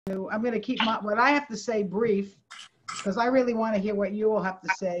I'm going to keep what I have to say brief, because I really want to hear what you all have to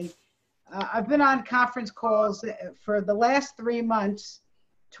say. I've been on conference calls for the last 3 months,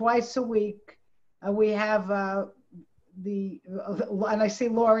 twice a week. We have and I see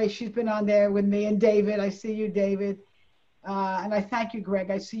Lori, she's been on there with me, and David, I see you, David. And I thank you, Greg.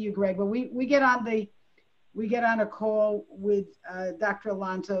 I see you, Greg. But we get on a call with Dr.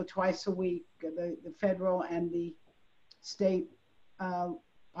 Alonso twice a week, the federal and the state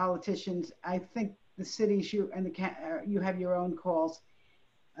politicians. I think the cities you have your own calls.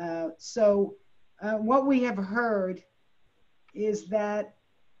 So what we have heard is that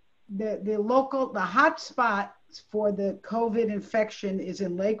the hot spot for the COVID infection is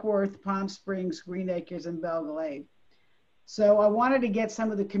in Lake Worth, Palm Springs, Green Acres, and Belglade. So I wanted to get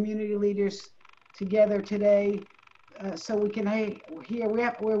some of the community leaders together today so we can hear.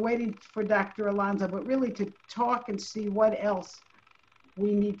 We're waiting for Dr. Alonso, but really to talk and see what else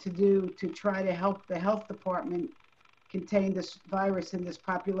we need to do to try to help the health department contain this virus in this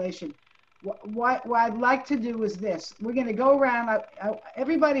population. What I'd like to do is this. We're going to go around,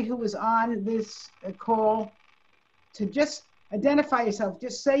 everybody who was on this call, to just identify yourself.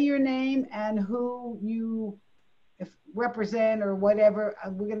 Just say your name and who you represent or whatever.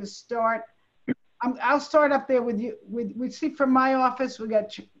 We're going to start. I'll start up there with you. We see from my office, we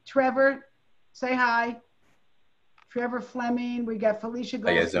got Trevor. Say hi. Trevor Fleming. We got Felicia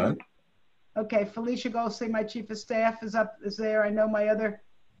Goldstein. Hi, guys doing? Okay, Felicia Goldstein, my chief of staff, is there. I know my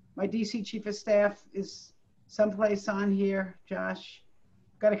DC chief of staff is someplace on here. Josh.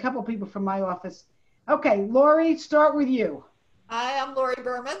 Got a couple people from my office. Okay, Lori, start with you. Hi, I'm Lori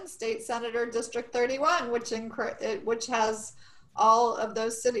Berman, State Senator, District 31, which has all of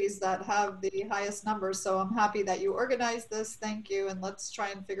those cities that have the highest numbers. So I'm happy that you organized this. Thank you. And let's try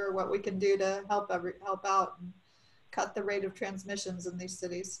and figure what we can do to help out and cut the rate of transmissions in these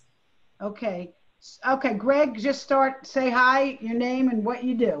cities. Okay. Okay, Greg, just say hi, your name and what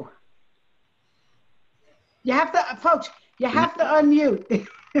you do. You have to, folks, you have to unmute.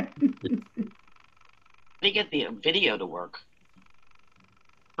 They get the video to work.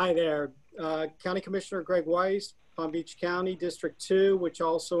 Hi there, County Commissioner Greg Weiss, Palm Beach County, District 2, which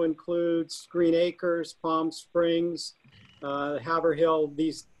also includes Green Acres, Palm Springs, Haverhill,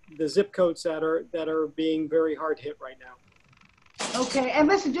 the zip codes that are being very hard hit right now. Okay, and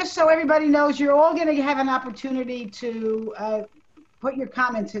listen, just so everybody knows, you're all going to have an opportunity to put your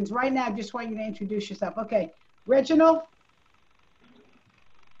comments in. Right now, I just want you to introduce yourself. Okay, Reginald?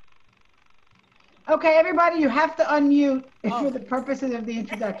 Okay, everybody, you have to unmute for the purposes of the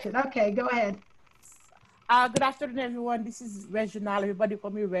introduction. Okay, go ahead. Good afternoon, everyone. This is Reginald. Everybody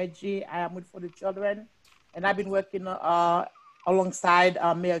call me Reggie. I am with For the Children, and I've been working alongside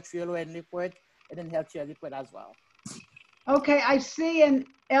Mayor Triolo and Liquid, and then Health Chair Liquid as well. Okay, I see an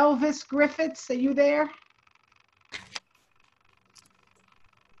Elvis Griffiths. Are you there?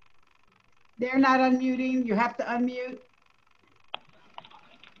 They're not unmuting. You have to unmute.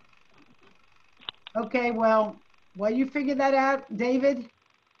 Okay, well, while you figure that out, David?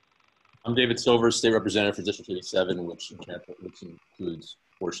 I'm David Silver, State Representative for District 87, which includes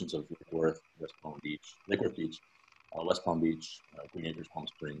portions of Lake Worth, West Palm Beach, Lake Worth Beach, West Palm Beach, Green Acres, Palm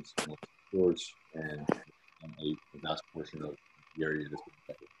Springs, Shores, and a vast portion of the area that's been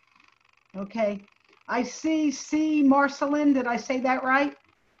affected. Okay. I see C. Marcelin. Did I say that right?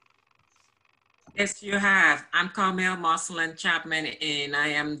 Yes, you have. I'm Carmel Marcelin Chapman, and I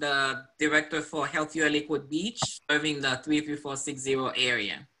am the Director for Healthier Lakewood Beach, serving the 33460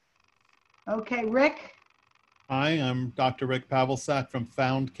 area. Okay, Rick? Hi, I'm Dr. Rick Pavelsak from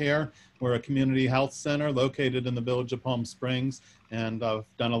Found Care. We're a community health center located in the village of Palm Springs, and I've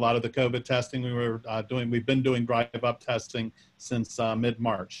done a lot of the COVID testing. We've been doing drive-up testing since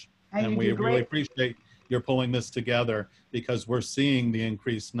mid-March, and we really appreciate your pulling this together because we're seeing the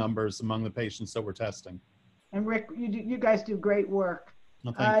increased numbers among the patients that we're testing. And Rick, you guys do great work.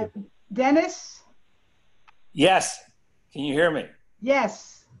 Well, thank you. Dennis? Yes. Can you hear me?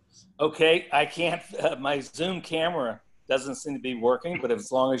 Yes. Okay. I can't, my Zoom camera doesn't seem to be working, but as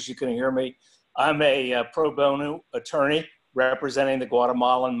long as you can hear me, I'm a pro bono attorney representing the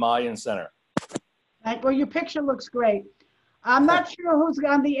Guatemalan Mayan Center. Well, your picture looks great. I'm not sure who's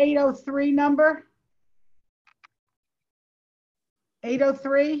on the 803 number.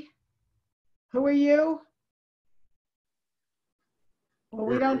 803? Who are you? Well,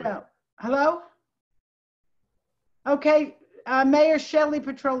 we don't know. Hello? Okay, Mayor Shelley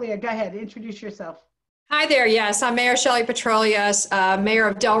Petrolia, go ahead, introduce yourself. Hi there, yes, I'm Mayor Shelley Petrolius, Mayor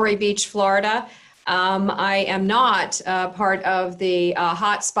of Delray Beach, Florida. I am not part of the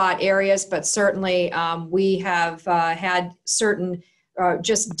hotspot areas, but certainly we have had certain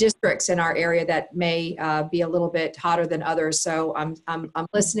just districts in our area that may be a little bit hotter than others. So I'm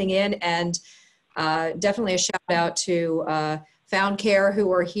listening in, and definitely a shout out to Found Care,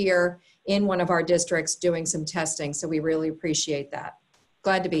 who are here in one of our districts doing some testing. So we really appreciate that.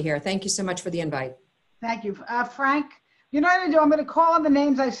 Glad to be here. Thank you so much for the invite. Thank you. Frank, you know what I'm going to do? I'm going to call on the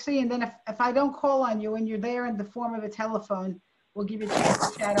names I see, and then if I don't call on you and you're there in the form of a telephone, we'll give you a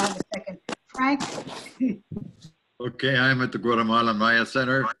chance to chat out in a second. Frank? Okay, I'm at the Guatemalan Maya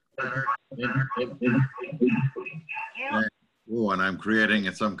Center. Oh, and I'm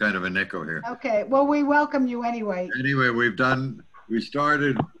creating some kind of an echo here. Okay, well, we welcome you anyway. Anyway, we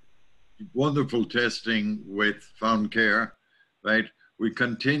started wonderful testing with Found Care, right? We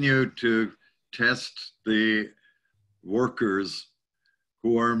continue to test the workers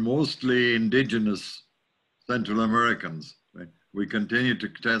who are mostly indigenous Central Americans, right? We continue to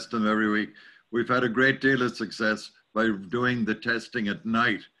test them every week. We've had a great deal of success by doing the testing at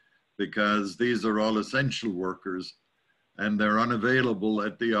night because these are all essential workers and they're unavailable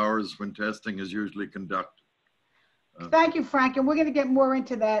at the hours when testing is usually conducted. Thank you, Frank, and we're going to get more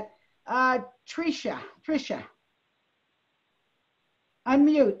into that. Tricia,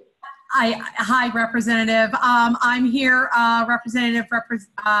 unmute. Hi, Representative. I'm here, Representative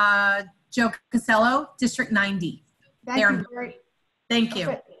Joe Casello, District 90. Thank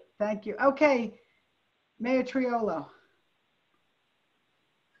you. Thank you. Okay, Mayor Triolo.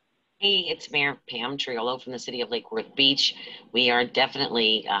 Hey, it's Mayor Pam Triolo from the city of Lake Worth Beach. We are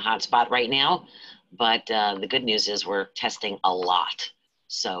definitely a hot spot right now, but the good news is we're testing a lot.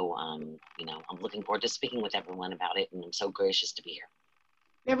 So, you know, I'm looking forward to speaking with everyone about it, and I'm so gracious to be here.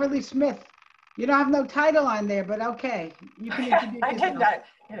 Beverly Smith, you don't have no title on there, but okay. You can introduce I did not,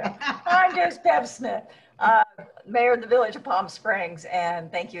 you know. I'm just Bev Smith, Mayor of the Village of Palm Springs,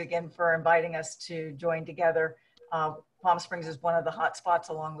 and thank you again for inviting us to join together. Palm Springs is one of the hot spots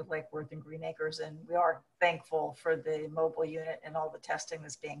along with Lake Worth and Green Acres, and we are thankful for the mobile unit and all the testing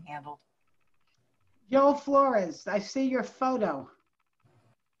that's being handled. Joel Flores, I see your photo.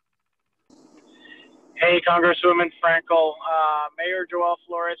 Hey, Congresswoman Frankel, Mayor Joel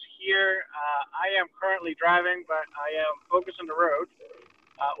Flores here. I am currently driving, but I am focused on the road,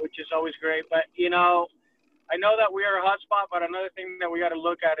 which is always great. But, you know, I know that we are a hotspot, but another thing that we got to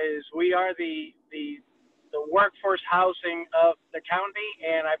look at is we are the workforce housing of the county,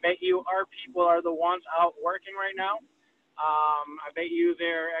 and I bet you our people are the ones out working right now. I bet you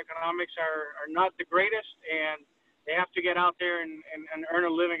their economics are not the greatest, and they have to get out there and earn a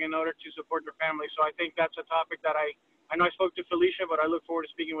living in order to support their family. So I think that's a topic that I know I spoke to Felicia, but I look forward to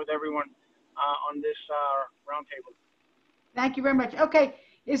speaking with everyone on this roundtable. Thank you very much. Okay,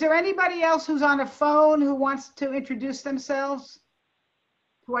 is there anybody else who's on a phone who wants to introduce themselves?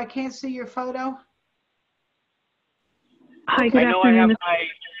 Who I can't see your photo? Hi, good afternoon. I know I have my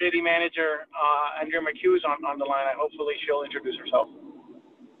city manager, Andrea McHugh's on the line. Hopefully she'll introduce herself.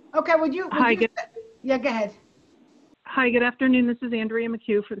 Okay, yeah, go ahead. Hi, good afternoon. This is Andrea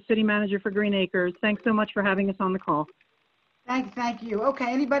McHugh, for the city manager for Green Acres. Thanks so much for having us on the call. Thank you. Okay,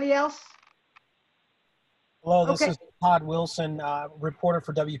 anybody else? Hello, this is Todd Wilson, reporter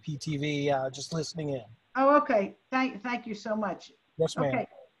for WPTV, just listening in. Oh, okay. Thank you so much. Yes, ma'am. Okay,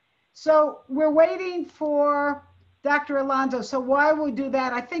 so we're waiting for Dr. Alonso. So while we do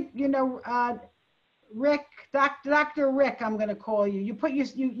that, I think, you know, Rick, Dr. Rick, I'm going to call you.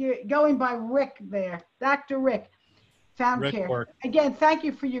 You're going by Rick there. Dr. Rick, Found Care. Again, thank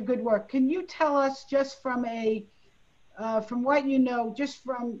you for your good work. Can you tell us just from from what you know, just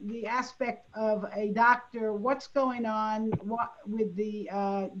from the aspect of a doctor, what's going on with the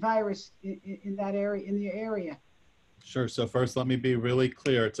virus in that area, in the area? Sure. So first, let me be really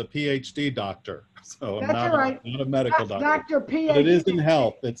clear. It's a PhD doctor. So I'm not a medical doctor. Dr. PhD. But it is in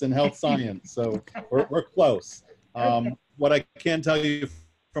health. It's in health science. So we're close. What I can tell you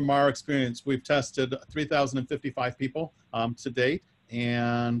from our experience, we've tested 3,055 people to date.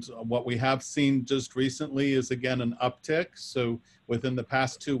 And what we have seen just recently is, again, an uptick. So within the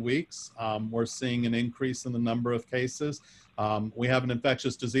past 2 weeks, we're seeing an increase in the number of cases. We have an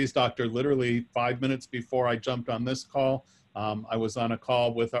infectious disease doctor literally 5 minutes before I jumped on this call. I was on a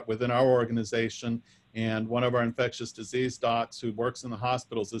call within our organization, and one of our infectious disease docs who works in the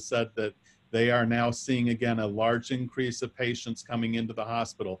hospitals has said that they are now seeing, again, a large increase of patients coming into the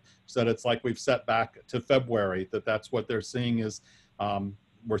hospital. So it's like we've set back to February, that's what they're seeing is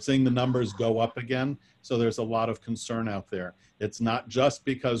we're seeing the numbers go up again. So there's a lot of concern out there. It's not just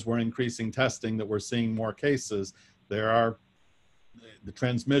because we're increasing testing that we're seeing more cases. The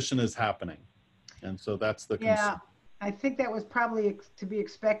transmission is happening. And so that's the concern. Yeah, I think that was probably to be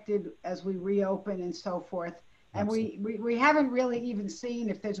expected as we reopen and so forth. And we haven't really even seen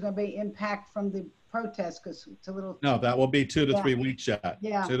if there's going to be impact from the protests, because it's a little. No, that will be 2 to 3 weeks yet.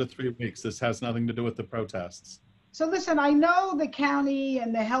 Yeah. 2 to 3 weeks. This has nothing to do with the protests. So listen, I know the county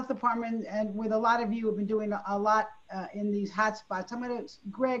and the health department, and with a lot of you have been doing a lot in these hotspots.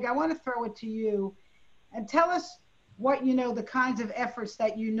 Greg, I want to throw it to you and tell us what you know, the kinds of efforts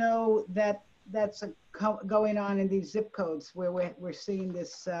that you know that's going on in these zip codes where we're seeing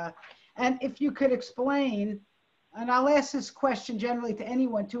this. And if you could explain, and I'll ask this question generally to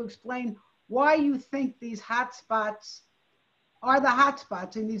anyone, to explain why you think these hotspots are the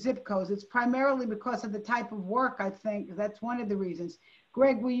hotspots in these zip codes. It's primarily because of the type of work, I think. That's one of the reasons.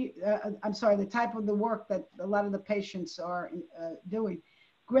 Greg, I'm sorry, the type of the work that a lot of the patients are doing.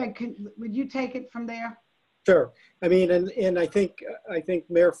 Greg, would you take it from there? Sure. I mean, and I think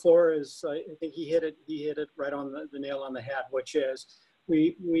Mayor Flores, I think he hit it right on the nail on the head, which is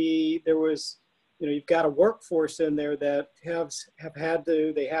there was, you know, you've got a workforce in there that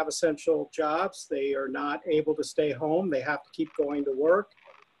they have essential jobs. They are not able to stay home. They have to keep going to work.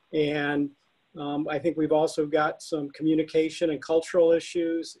 And I think we've also got some communication and cultural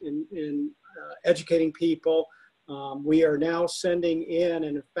issues in educating people. We are now sending in,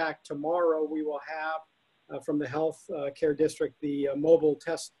 and in fact, tomorrow we will have from the health care district, the mobile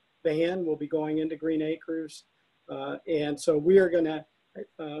test van will be going into Green Acres. And so we are going to,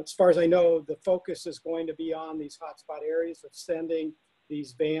 as far as I know, the focus is going to be on these hotspot areas of sending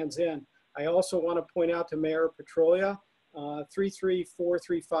these vans in. I also want to point out to Mayor Petrolia,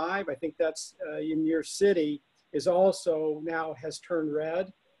 33435, I think that's in your city, is also now has turned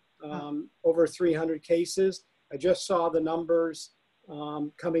red, over 300 cases. I just saw the numbers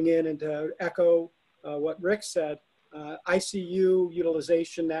coming in and to echo what Rick said. ICU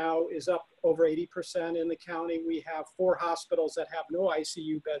utilization now is up over 80% in the county. We have 4 hospitals that have no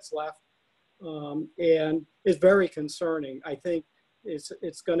ICU beds left, and it's very concerning. I think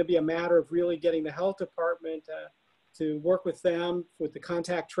it's going to be a matter of really getting the health department to work with them with the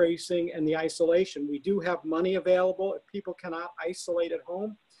contact tracing and the isolation. We do have money available if people cannot isolate at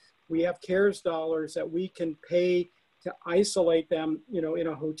home. We have CARES dollars that we can pay to isolate them, you know, in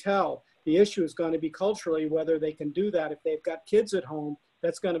a hotel. The issue is going to be culturally whether they can do that. If they've got kids at home,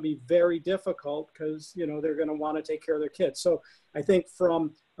 that's going to be very difficult because, you know, they're going to want to take care of their kids. So I think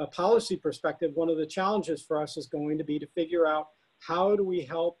from a policy perspective, one of the challenges for us is going to be to figure out how do we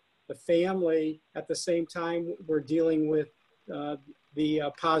help the family at the same time we're dealing with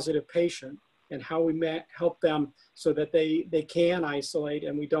the positive patient, and how we help them so that they can isolate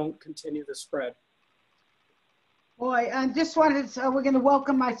and we don't continue the spread. Boy, I just wanted to, we're going to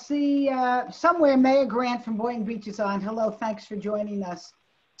welcome, I see somewhere Mayor Grant from Boynton Beach is on. Hello, thanks for joining us.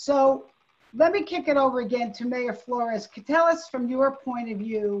 So let me kick it over again to Mayor Flores. Tell us from your point of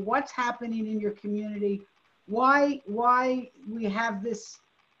view, what's happening in your community, why we have these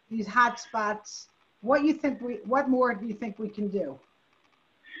hot spots, what more do you think we can do?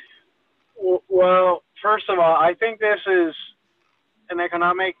 Well, first of all, I think this is an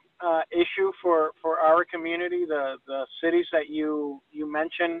economic issue for our community. The cities that you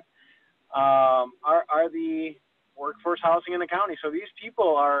mentioned are the workforce housing in the county. So these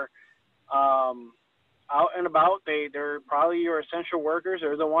people are out and about. They're probably your essential workers.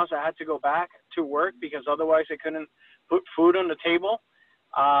 They're the ones that had to go back to work because otherwise they couldn't put food on the table.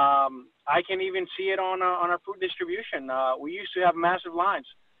 I can even see it on our food distribution. We used to have massive lines.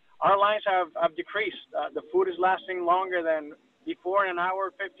 Our lines have decreased. The food is lasting longer than before. In an hour,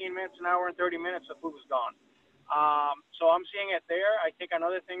 15 minutes, an hour and 30 minutes, the food was gone. So I'm seeing it there. I think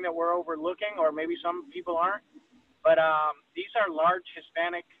another thing that we're overlooking, or maybe some people aren't, but these are large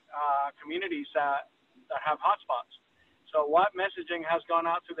Hispanic communities that have hotspots. So what messaging has gone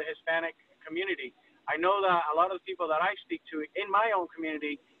out to the Hispanic community? I know that a lot of the people that I speak to in my own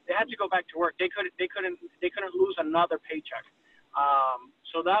community, they had to go back to work. They couldn't lose another paycheck.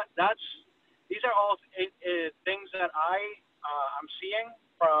 So these are all things that I'm seeing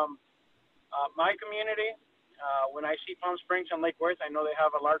from my community. When I see Palm Springs and Lake Worth, I know they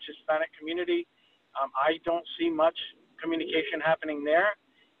have a large Hispanic community. I don't see much communication happening there.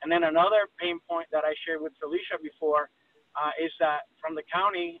 And then another pain point that I shared with Felicia before is that from the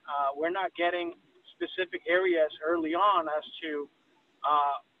county, we're not getting specific areas early on as to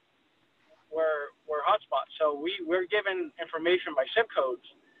where hotspots. So we're given information by zip codes,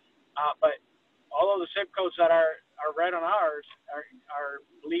 but all of the zip codes that are red on ours are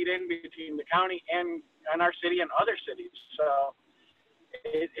bleed in between the county and our city and other cities. So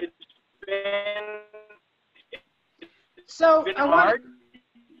it's been hard.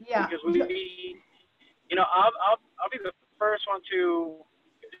 Yeah. Because we, you know, I'll be the first one to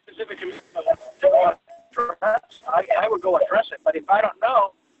specific community I would go address it. But if I don't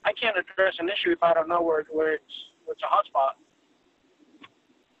know, I can't address an issue if I don't know where it's a hotspot.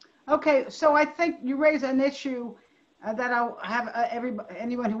 Okay, so I think you raise an issue that I'll have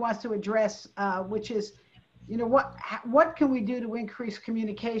anyone who wants to address, which is, you know, what can we do to increase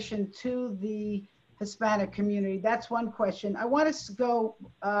communication to the Hispanic community? That's one question. I want us to go,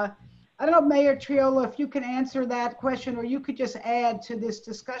 I don't know, Mayor Triolo, if you can answer that question, or you could just add to this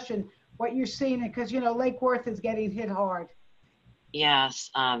discussion what you're seeing, because, you know, Lake Worth is getting hit hard. Yes,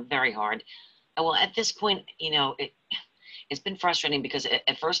 very hard. Well, at this point, you know, it's been frustrating because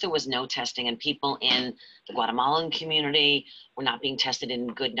at first there was no testing, and people in the Guatemalan community were not being tested in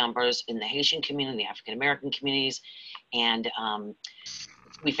good numbers, in the Haitian community, the African American communities. And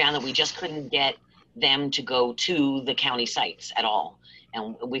we found that we just couldn't get them to go to the county sites at all.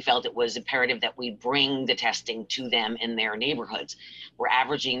 And we felt it was imperative that we bring the testing to them in their neighborhoods. We're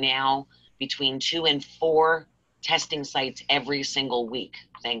averaging now between 2 and 4 testing sites every single week,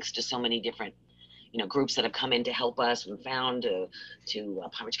 thanks to so many different, you know, groups that have come in to help us, from Found to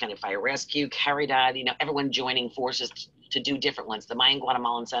Palm Beach County Fire Rescue, Caridad, you know, everyone joining forces to do different ones. The Mayan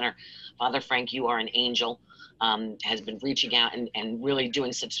Guatemalan Center, Father Frank, you are an angel, has been reaching out and really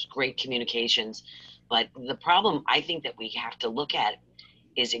doing such great communications. But the problem I think that we have to look at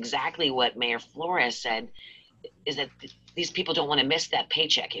is exactly what Mayor Flores said, is that these people don't want to miss that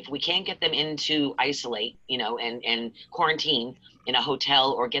paycheck. If we can't get them into isolate, you know, and quarantine in a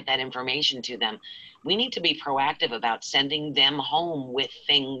hotel or get that information to them, we need to be proactive about sending them home with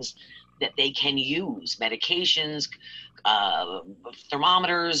things that they can use, medications,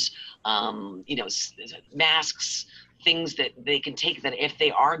 thermometers, you know, masks, things that they can take, that if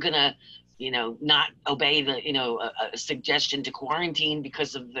they are gonna, you know, not obey the, you know, a suggestion to quarantine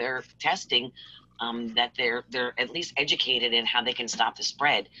because of their testing, that they're at least educated in how they can stop the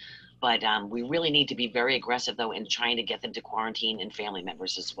spread. But we really need to be very aggressive, though, in trying to get them to quarantine, and family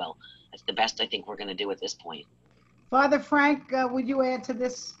members as well. That's the best I think we're going to do at this point. Father Frank, would you add to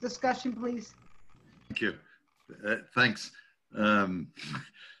this discussion, please? Thank you. Thanks,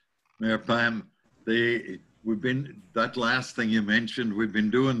 Mayor Pam. That last thing you mentioned, we've been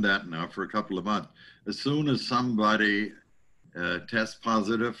doing that now for a couple of months. As soon as somebody tests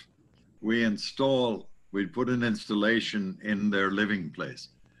positive, we put an installation in their living place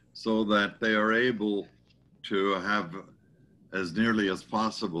so that they are able to have, as nearly as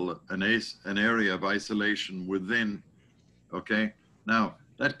possible, an area of isolation within. Okay, now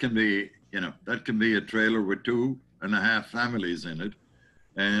that can be, you know, that can be a trailer with 2.5 families in it,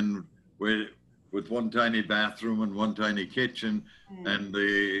 and with one tiny bathroom and one tiny kitchen, and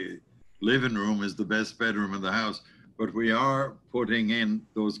the living room is the best bedroom in the house. But we are putting in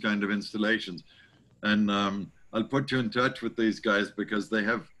those kind of installations, and I'll put you in touch with these guys, because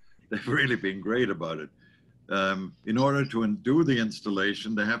they've really been great about it. In order to do the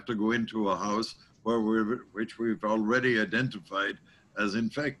installation, they have to go into a house which we've already identified as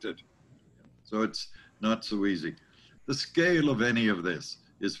infected. So it's not so easy. The scale of any of this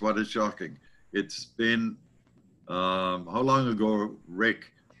is what is shocking. It's been, how long ago,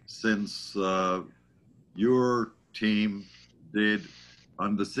 Rick, since your team did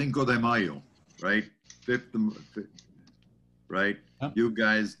on the Cinco de Mayo, right? 5th, right? Yep. You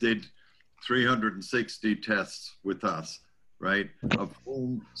guys did 360 tests with us, right? Of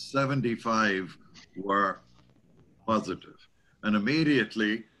whom 75 were positive. And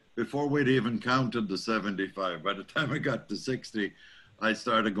immediately, before we'd even counted the 75, by the time I got to 60, I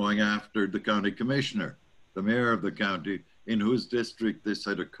started going after the county commissioner, the mayor of the county, in whose district this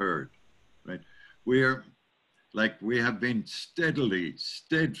had occurred, right? We have been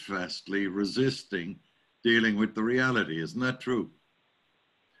steadfastly resisting dealing with the reality. Isn't that true?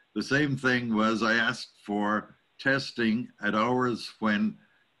 The same thing was, I asked for testing at hours when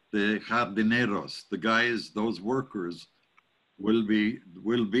the jardineros, the guys, those workers, will be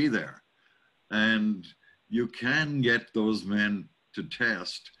there. And you can get those men to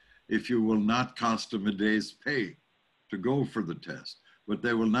test if you will not cost them a day's pay to go for the test, but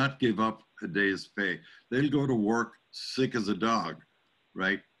they will not give up a day's pay. They'll go to work sick as a dog,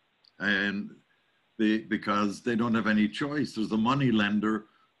 right? And because they don't have any choice. There's a money lender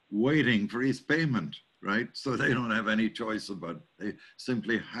waiting for his payment, right? So they don't have any choice about it. They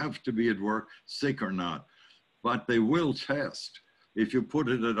simply have to be at work, sick or not. But they will test if you put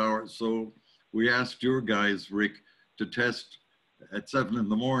it at hours. So we asked your guys, Rick, to test at 7 in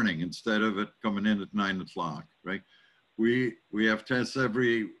the morning instead of it coming in at 9 o'clock, right? We have tests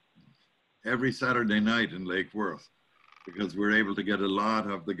every Saturday night in Lake Worth, because we're able to get a lot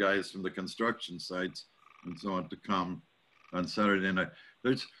of the guys from the construction sites and so on to come on Saturday night.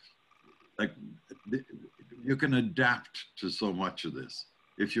 There's like you can adapt to so much of this.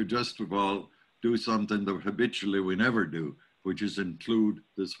 If you just of all do something that habitually we never do, which is include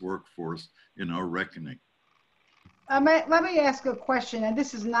this workforce in our reckoning. Let me ask a question, and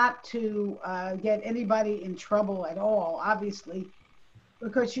this is not to get anybody in trouble at all, obviously,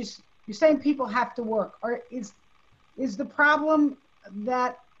 because you're saying people have to work. Or is the problem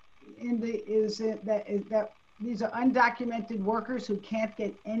that that these are undocumented workers who can't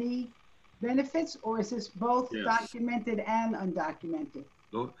get any benefits, or is this both Yes. documented and undocumented?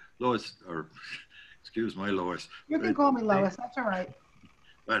 Lois, or excuse my Lois. You can call me Lois, that's all right.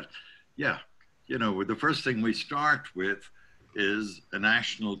 But yeah, you know, the first thing we start with is a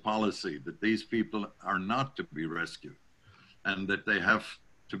national policy that these people are not to be rescued and that they have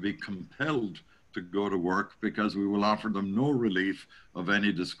to be compelled to go to work because we will offer them no relief of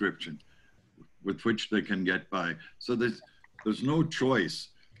any description with which they can get by. So there's no choice,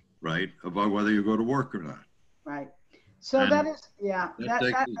 right, about whether you go to work or not. Right. So And that is, yeah. That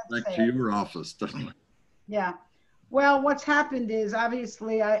takes us back to your office, doesn't it? Yeah. Well, what's happened is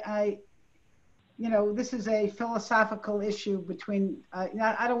obviously you know, this is a philosophical issue between,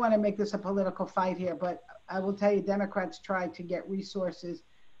 I don't want to make this a political fight here, but I will tell you, Democrats try to get resources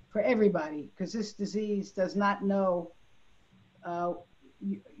for everybody because this disease does not know,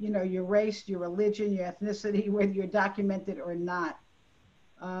 you know, your race, your religion, your ethnicity, whether you're documented or not.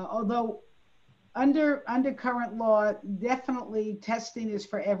 Although under current law, definitely testing is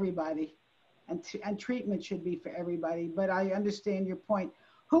for everybody and treatment should be for everybody, but I understand your point.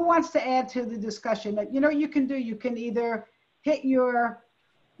 Who wants to add to the discussion? You know, you can either hit your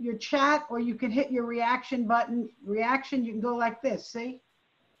chat or you can hit your reaction button. Reaction, you can go like this, see?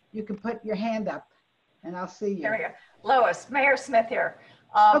 You can put your hand up and I'll see you. There we go. Lois, Mayor Smith here.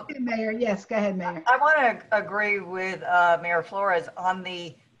 Okay, Mayor, yes, go ahead, Mayor. I want to agree with Mayor Flores on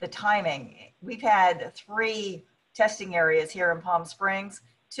the timing. We've had 3 testing areas here in Palm Springs.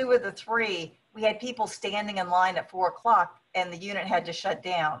 2 of the 3, we had people standing in line at 4 o'clock and the unit had to shut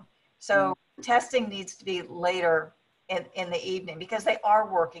down. So testing needs to be later in the evening because they are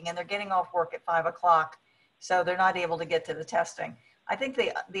working and they're getting off work at 5 o'clock. So they're not able to get to the testing. I think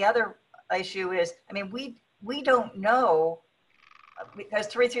the other issue is, I mean, we don't know because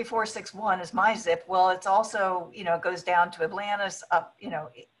 33461 is my zip. Well, it's also, you know, it goes down to Atlantis up, you know,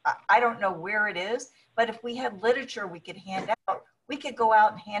 I don't know where it is, but if we had literature we could hand out, we could go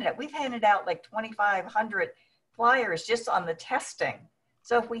out and hand it. We've handed out like 2,500 flyers just on the testing.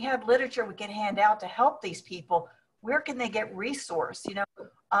 So if we have literature we can hand out to help these people, where can they get resource? You know,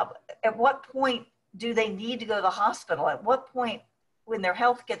 at what point do they need to go to the hospital? At what point when their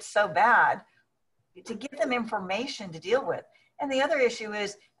health gets so bad to give them information to deal with? And the other issue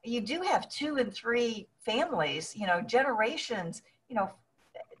is you do have 2 and 3 families, you know, generations, you know,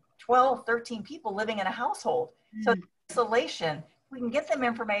 12, 13 people living in a household. So isolation, we can get them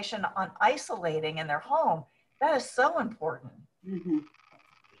information on isolating in their home. That is so important.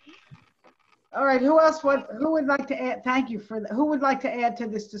 All right, who else who would like to add? Thank you for that. Who would like to add to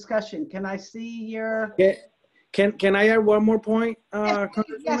this discussion? Can I see your? Can I add one more point? Yes,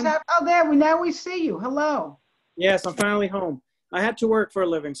 oh, now we see you. Hello. Yes, I'm finally home. I had to work for a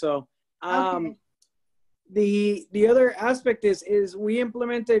living, so. Okay. The other aspect is we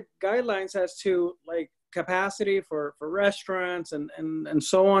implemented guidelines as to like capacity for restaurants and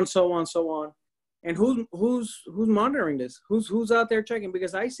so on. And who's monitoring this? Who's out there checking?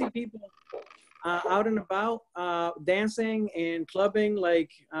 Because I see people out and about dancing and clubbing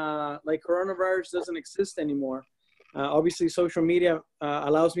like coronavirus doesn't exist anymore. Obviously, social media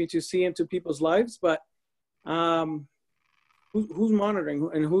allows me to see into people's lives, but who's monitoring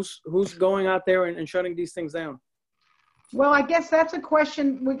and who's going out there and shutting these things down? Well, I guess that's a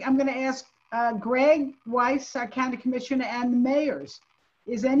question I'm going to ask Greg Weiss, our county commissioner, and the mayors.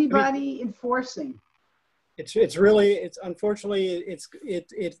 Is anybody enforcing? Unfortunately,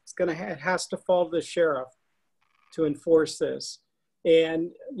 it has to fall to the sheriff to enforce this.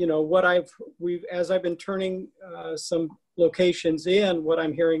 And you know as I've been turning some locations in, what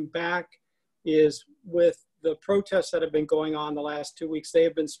I'm hearing back is with the protests that have been going on the last 2 weeks, they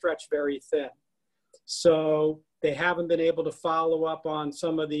have been stretched very thin. So they haven't been able to follow up on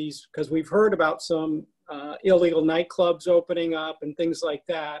some of these because we've heard about some illegal nightclubs opening up and things like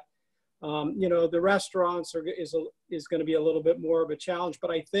that. You know, the restaurants is going to be a little bit more of a challenge,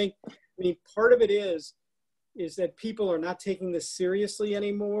 but I mean, part of it is that people are not taking this seriously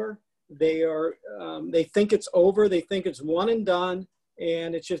anymore. They think it's over. They think it's one and done,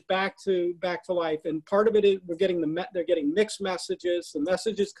 and it's just back to life. And part of it is they're getting mixed messages. The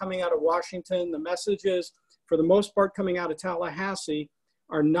messages coming out of Washington, the messages for the most part coming out of Tallahassee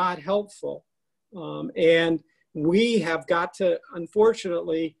are not helpful. And we have got to,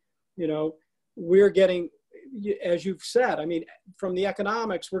 unfortunately, you know, we're getting, as you've said, I mean, from the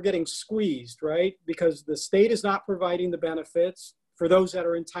economics, we're getting squeezed, right? Because the state is not providing the benefits for those that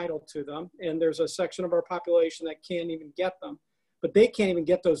are entitled to them. And there's a section of our population that can't even get them, but they can't even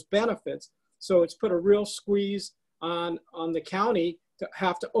get those benefits. So it's put a real squeeze on the county to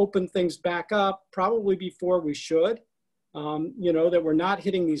have to open things back up, probably before we should, you know, that we're not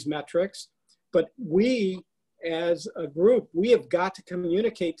hitting these metrics. But we, as a group, we have got to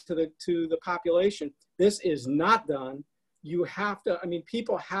communicate to the population. This is not done. You have to, I mean,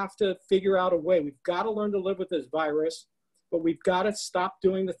 people have to figure out a way. We've got to learn to live with this virus, but we've got to stop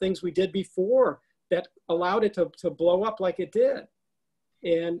doing the things we did before that allowed it to blow up like it did.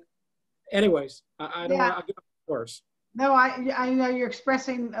 And anyways, I don't want to get worse. No, I know you're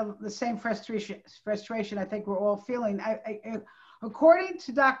expressing the same frustration I think we're all feeling. According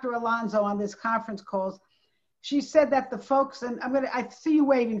to Dr. Alonso on this conference calls, she said that the folks, and I see you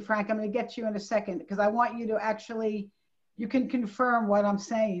waving, Frank, I'm gonna get you in a second because I want you to actually, you can confirm what I'm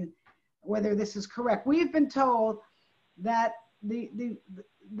saying, whether this is correct. We've been told that the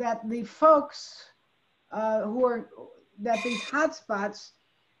folks that these hotspots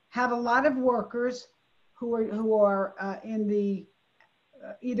have a lot of workers who are in the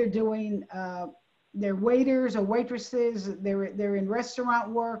either doing they're waiters or waitresses, they're in restaurant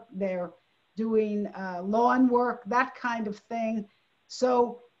work, they're doing lawn work, that kind of thing.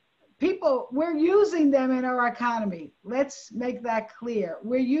 So people, we're using them in our economy. Let's make that clear.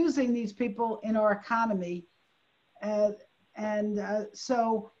 We're using these people in our economy.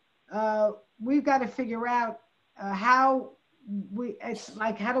 So we've got to figure out how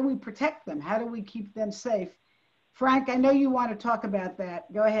how do we protect them? How do we keep them safe? Frank, I know you want to talk about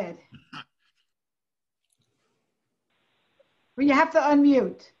that. Go ahead. But you have to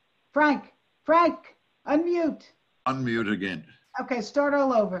unmute. Frank, unmute. Unmute again. Okay, start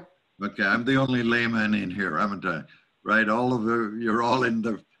all over. Okay, I'm the only layman in here, haven't I? Right, all of you're all in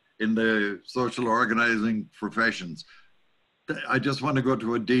the social organizing professions. I just want to go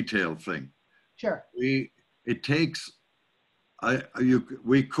to a detailed thing. Sure. We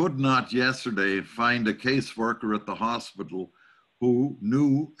could not yesterday find a caseworker at the hospital who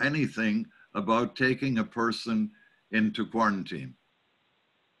knew anything about taking a person into quarantine.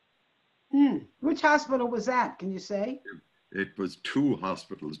 Which hospital was that? Can you say? It was 2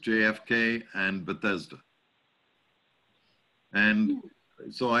 hospitals, JFK and Bethesda. And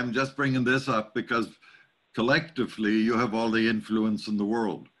so I'm just bringing this up because collectively you have all the influence in the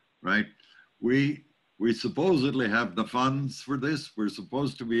world, right? We supposedly have the funds for this. We're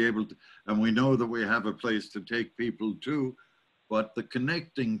supposed to be able to, and we know that we have a place to take people to, but the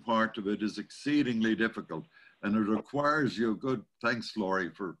connecting part of it is exceedingly difficult. And it requires you thanks,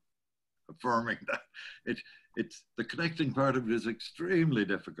 Laurie, for affirming that. It's the connecting part of it is extremely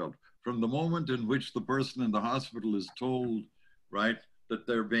difficult. From the moment in which the person in the hospital is told, right, that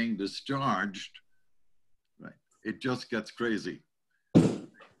they're being discharged, right, it just gets crazy. They're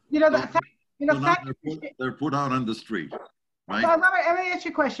put out on the street, right? Let me ask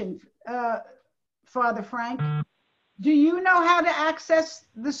you a question, Father Frank. Do you know how to access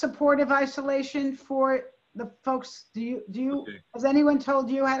the supportive isolation for the folks? Has anyone told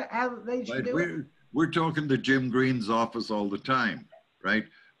you how they should do it? We're talking to Jim Green's office all the time, right?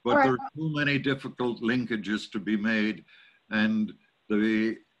 But there are too many difficult linkages to be made. And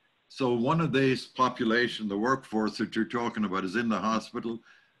so one of these population, the workforce that you're talking about is in the hospital,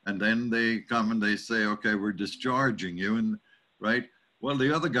 and then they come and they say, okay, we're discharging you, and right? Well,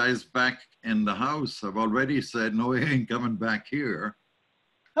 the other guys back in the house have already said, no, he ain't coming back here.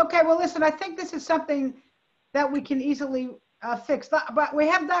 Okay, well, listen, I think this is something that we can easily fix. But we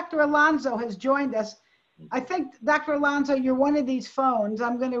have Dr. Alonso has joined us. I think, Dr. Alonso, you're one of these phones.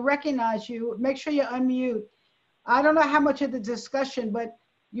 I'm going to recognize you. Make sure you unmute. I don't know how much of the discussion, but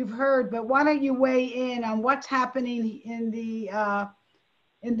you've heard, but why don't you weigh in on what's happening in these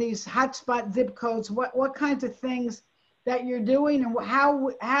hotspot zip codes, what kinds of things that you're doing and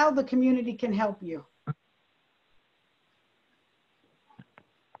how the community can help you.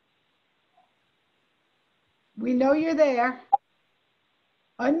 We know you're there.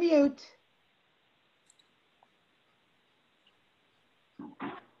 Unmute.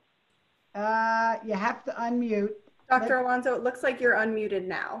 You have to unmute. Dr. Alonso, it looks like you're unmuted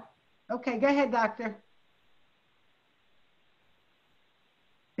now. Okay, go ahead, doctor.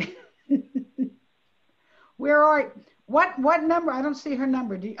 Where are, what number? I don't see her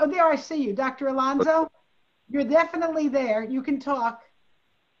number. Oh, there I see you. Dr. Alonso, you're definitely there. You can talk.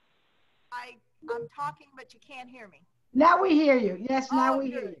 I'm talking, but you can't hear me. Now we hear you. Yes, now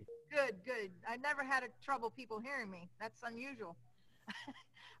we hear you. Good, good. I never had trouble people hearing me. That's unusual.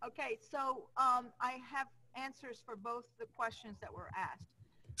 Okay, so I have answers for both the questions that were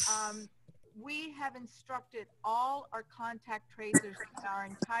asked. We have instructed all our contact tracers in our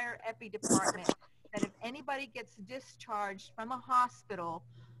entire epi department that if anybody gets discharged from a hospital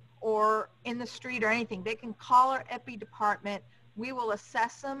or in the street or anything, they can call our epi department. We will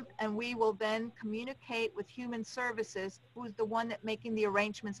assess them, and we will then communicate with Human Services, who's the one that making the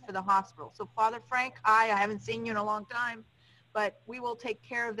arrangements for the hospital. So Father Frank, hi, I haven't seen you in a long time, but we will take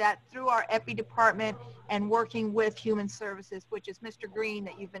care of that through our epi department and working with Human Services, which is Mr. Green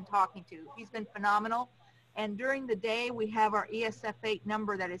that you've been talking to. He's been phenomenal. And during the day, we have our ESF8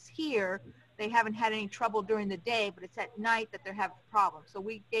 number that is here. They haven't had any trouble during the day, but it's at night that they're having problems. So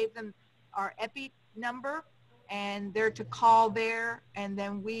we gave them our epi number, and they're to call there, and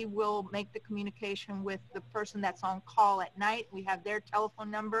then we will make the communication with the person that's on call at night. We have their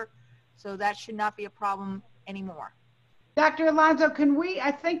telephone number, so that should not be a problem anymore. Dr. Alonso, can we,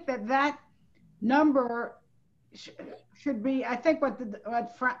 I think that number should be, I think what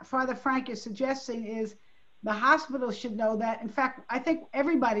Father Frank is suggesting is the hospital should know that. In fact, I think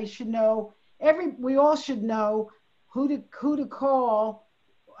everybody should know, we all should know who to call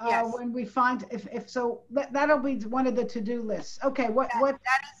Yes. when we find, if so, that'll be one of the to-do lists. Okay,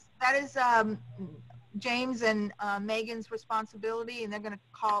 That is James and Megan's responsibility, and they're going to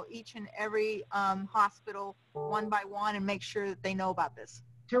call each and every hospital one by one and make sure that they know about this.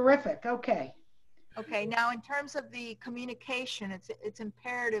 Terrific. Okay. Okay. Now, in terms of the communication, it's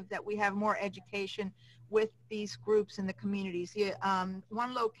imperative that we have more education with these groups in the communities.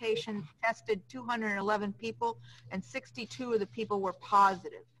 One location tested 211 people, and 62 of the people were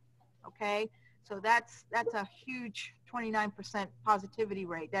positive. Okay. So that's a huge 29% positivity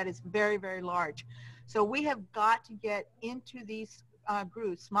rate. That is very, very large. So we have got to get into these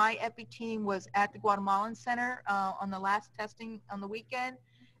groups. My epi team was at the Guatemalan Center on the last testing on the weekend,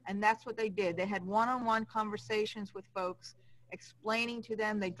 and that's what they did. They had one-on-one conversations with folks, explaining to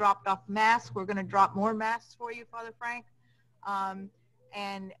them. They dropped off masks. We're going to drop more masks for you, Father Frank.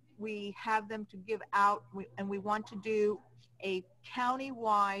 And we have them to give out, and we want to do a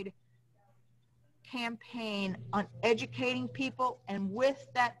county-wide campaign on educating people, and with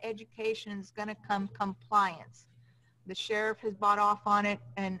that education is going to come compliance. The sheriff has bought off on it,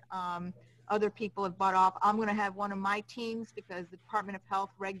 and other people have bought off. I'm going to have one of my teams, because the Department of Health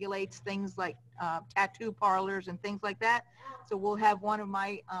regulates things like tattoo parlors and things like that. So we'll have one of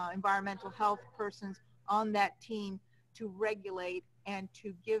my environmental health persons on that team to regulate and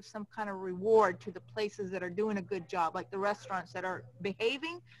to give some kind of reward to the places that are doing a good job, like the restaurants that are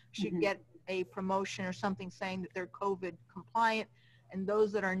behaving should get a promotion or something saying that they're COVID compliant, and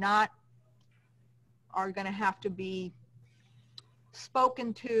those that are not are going to have to be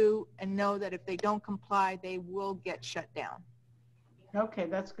spoken to and know that if they don't comply, they will get shut down. Okay,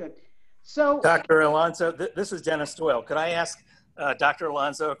 that's good. So, Dr. Alonso, this is Dennis Doyle. Could I ask Dr.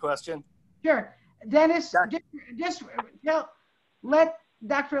 Alonso a question? Sure. Dennis, just let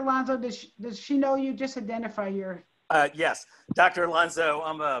Dr. Alonso, does she know you? Just identify your... Yes, Dr. Alonso,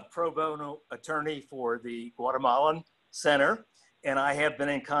 I'm a pro bono attorney for the Guatemalan Center, and I have been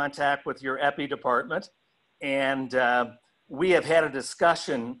in contact with your epi department, and we have had a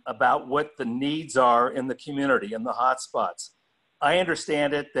discussion about what the needs are in the community, in the hotspots. I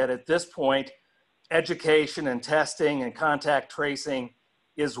understand it that at this point, education and testing and contact tracing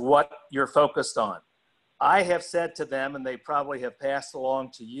is what you're focused on. I have said to them, and they probably have passed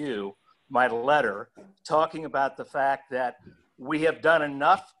along to you, my letter talking about the fact that we have done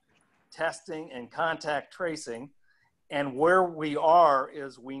enough testing and contact tracing, and where we are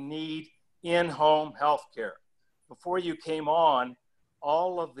is we need in-home health care. Before you came on,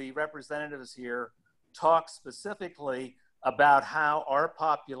 all of the representatives here talked specifically about how our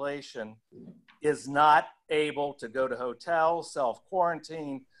population is not able to go to hotels,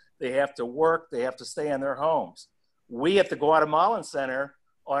 self-quarantine, they have to work, they have to stay in their homes. We at the Guatemalan Center,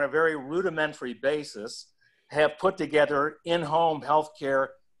 on a very rudimentary basis, have put together in-home healthcare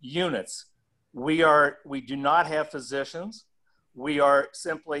units. We do not have physicians. We are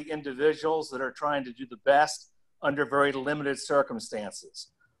simply individuals that are trying to do the best under very limited circumstances.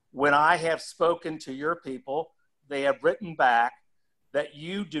 When I have spoken to your people, they have written back that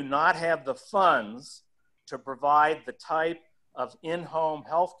you do not have the funds to provide the type of in-home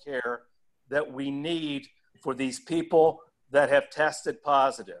healthcare that we need for these people that have tested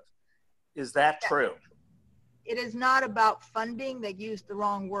positive. Is that true? It is not about funding. They used the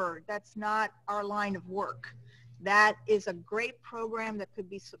wrong word. That's not our line of work. That is a great program that could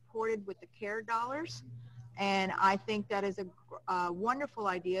be supported with the CARE dollars. And I think that is a wonderful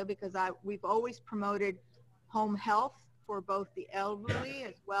idea because we've always promoted home health for both the elderly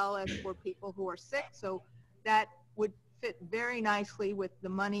as well as for people who are sick. So that would fit very nicely with the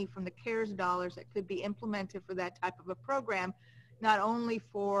money from the CARES dollars that could be implemented for that type of a program, not only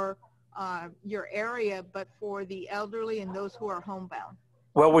for your area, but for the elderly and those who are homebound.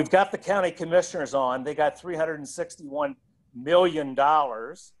 Well, we've got the county commissioners on. They got $361 million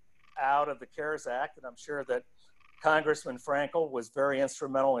out of the CARES Act, and I'm sure that Congresswoman Frankel was very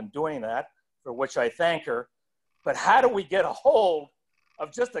instrumental in doing that, for which I thank her. But how do we get a hold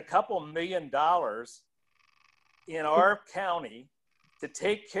of just a couple $1 million in our county to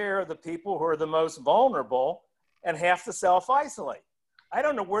take care of the people who are the most vulnerable and have to self-isolate? I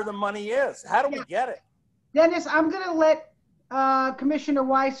don't know where the money is. How do we get it? Dennis, I'm going to let Commissioner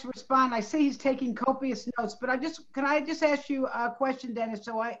Weiss respond. I see he's taking copious notes, but can I just ask you a question, Dennis,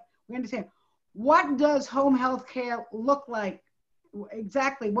 so we understand. What does home health care look like?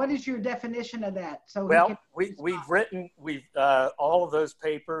 Exactly. What is your definition of that? So well, we've written all of those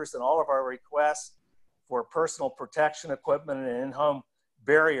papers and all of our requests for personal protection equipment and in-home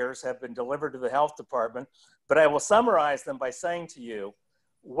barriers have been delivered to the health department. But I will summarize them by saying to you,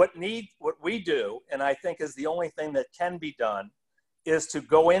 what we do, and I think is the only thing that can be done, is to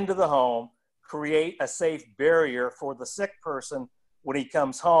go into the home, create a safe barrier for the sick person when he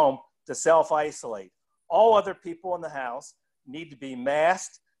comes home to self-isolate. All other people in the house need to be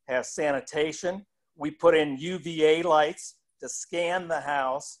masked, have sanitation. We put in UVA lights to scan the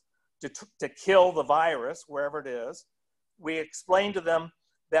house to kill the virus wherever it is. We explain to them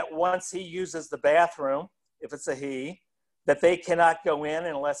that once he uses the bathroom, if it's a he, that they cannot go in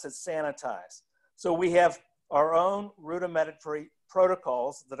unless it's sanitized. So we have our own rudimentary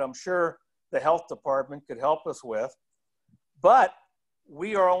protocols that I'm sure the health department could help us with, but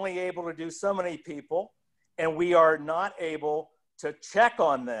we are only able to do so many people, and we are not able to check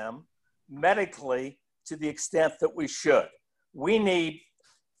on them medically to the extent that we should. We need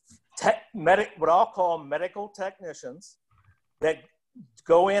what I'll call medical technicians that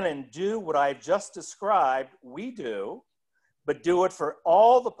go in and do what I've just described we do, but do it for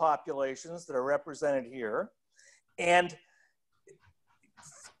all the populations that are represented here and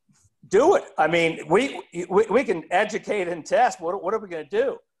do it. I mean, we can educate and test. What are we going to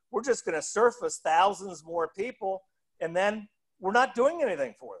do? We're just going to surface thousands more people, and then we're not doing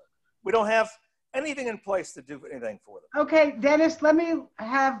anything for them. We don't have anything in place to do anything for them. Okay, Dennis,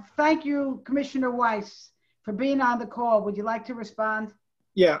 thank you, Commissioner Weiss, for being on the call. Would you like to respond?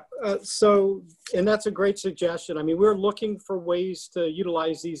 Yeah, and that's a great suggestion. I mean, we're looking for ways to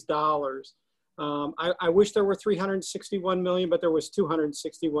utilize these dollars. I wish there were 361 million, but there was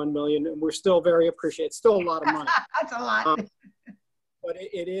 261 million, and we're still very appreciative. It's still a lot of money. That's a lot. But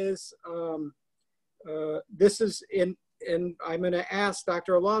it is, this is and I'm going to ask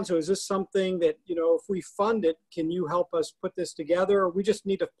Dr. Alonso, is this something that, if we fund it, can you help us put this together? Or we just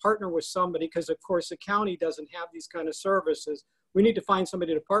need to partner with somebody because, of course, the county doesn't have these kind of services. We need to find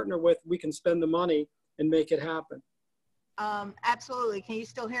somebody to partner with. We can spend the money and make it happen. Absolutely. Can you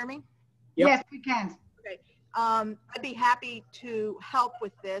still hear me? Yep. Yes, we can. Okay. I'd be happy to help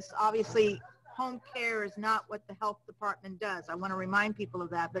with this. Obviously, home care is not what the health department does. I want to remind people of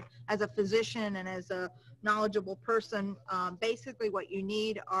that. But as a physician and as a knowledgeable person, basically what you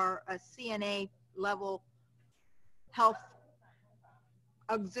need are a CNA level health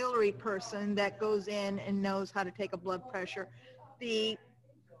auxiliary person that goes in and knows how to take a blood pressure. The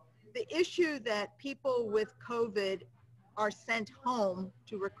issue that people with COVID are sent home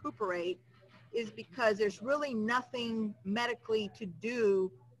to recuperate is because there's really nothing medically to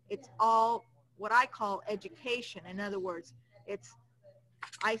do. It's all what I call education. In other words, it's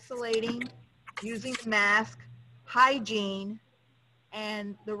isolating, using a mask, hygiene,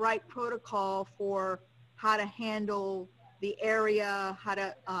 and the right protocol for how to handle the area, how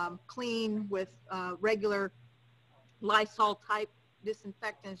to clean with regular Lysol type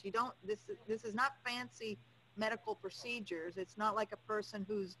disinfectants. This is not fancy medical procedures. It's not like a person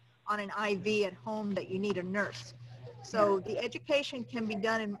who's on an IV at home that you need a nurse. So the education can be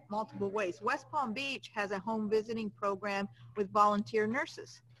done in multiple ways. West Palm Beach has a home visiting program with volunteer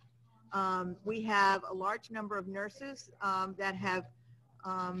nurses. We have a large number of nurses that have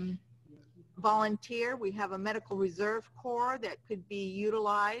volunteer. We have a medical reserve corps that could be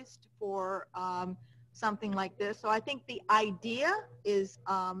utilized for something like this. So I think the idea is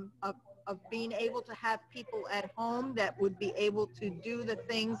of being able to have people at home that would be able to do the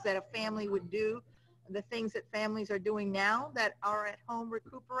things that a family would do, the things that families are doing now that are at home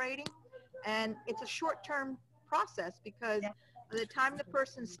recuperating. And it's a short-term process because by the time the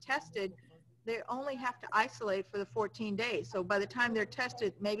person's tested, they only have to isolate for the 14 days. So by the time they're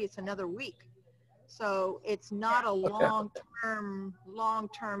tested, maybe it's another week. So it's not a long-term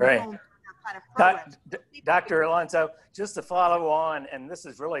Right. home kind of program. Dr. Alonso, just to follow on, and this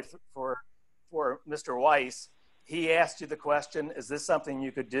is really for Mr. Weiss, he asked you the question, is this something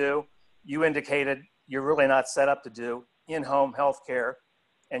you could do? You indicated you're really not set up to do in-home health care,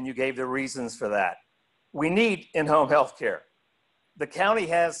 and you gave the reasons for that. We need in-home health care. The county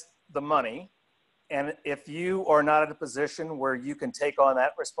has the money, and if you are not in a position where you can take on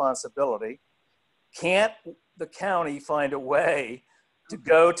that responsibility, can't the county find a way to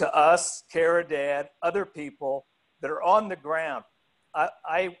go to us, Cara Dad, other people that are on the ground?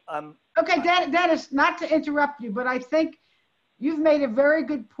 Okay, Dennis, not to interrupt you, but I think you've made a very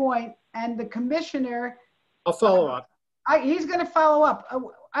good point, and the commissioner— I'll follow up. He's going to follow up.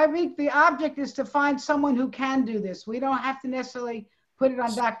 I think the object is to find someone who can do this. We don't have to necessarily put it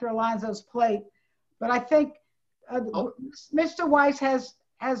on Dr. Alonso's plate, but I think Mr. Weiss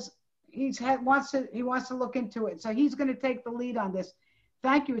wants to look into it, so he's going to take the lead on this.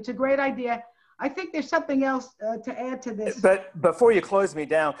 Thank you. It's a great idea. I think there's something else to add to this. But before you close me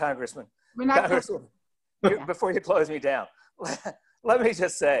down, Congressman, Yeah. before you close me down, let me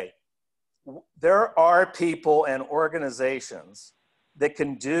just say, there are people and organizations that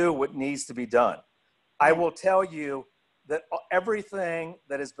can do what needs to be done. I will tell you that everything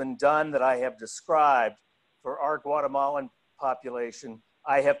that has been done that I have described for our Guatemalan population,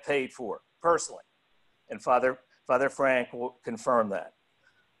 I have paid for personally. And Father Frank will confirm that.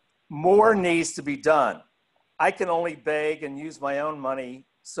 More needs to be done. I can only beg and use my own money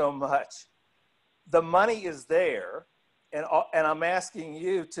so much. The money is there, and I'm asking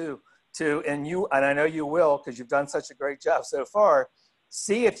you and I know you will, because you've done such a great job so far,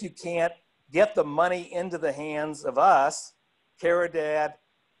 see if you can't get the money into the hands of us, Cara Dad,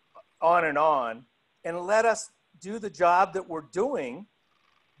 on, and let us do the job that we're doing,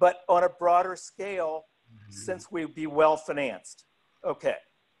 but on a broader scale, since we'd be well financed. Okay.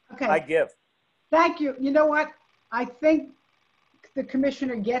 I give. Thank you. You know what? I think the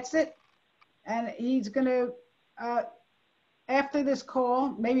commissioner gets it, and he's going to, after this call,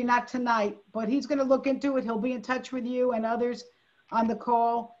 maybe not tonight, but he's going to look into it. He'll be in touch with you and others on the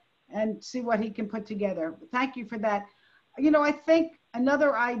call and see what he can put together. Thank you for that. You know, I think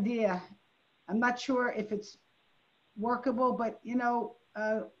another idea, I'm not sure if it's workable, but you know,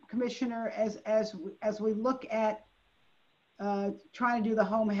 Commissioner, as we look at trying to do the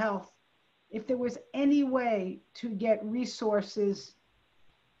home health, if there was any way to get resources,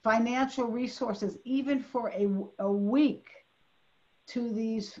 financial resources, even for a week to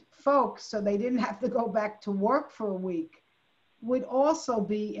these folks so they didn't have to go back to work for a week, would also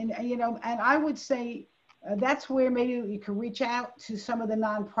be, and you know, and I would say that's where maybe you could reach out to some of the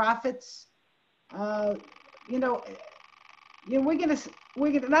nonprofits. You know, we're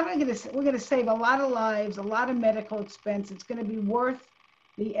gonna save a lot of lives, a lot of medical expense. It's gonna be worth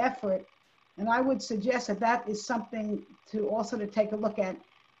the effort, and I would suggest that is something to also take a look at.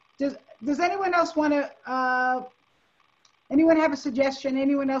 Does anyone else want to? Anyone have a suggestion?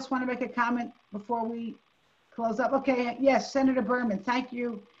 Anyone else want to make a comment before we close up? Okay, yes, Senator Berman, thank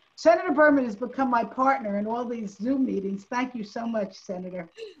you. Senator Berman has become my partner in all these Zoom meetings. Thank you so much, Senator.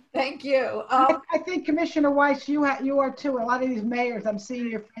 Thank you. I think Commissioner Weiss, you are too. A lot of these mayors, I'm seeing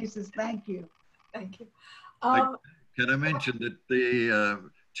your faces. Thank you. Thank you. Can I mention that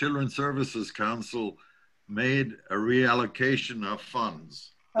the Children's Services Council made a reallocation of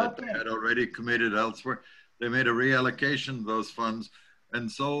funds that they had already committed elsewhere. They made a reallocation of those funds.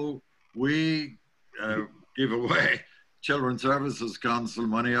 And so we give away Children's Services Council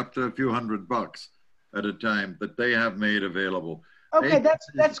money up to a few $100 at a time that they have made available. Okay,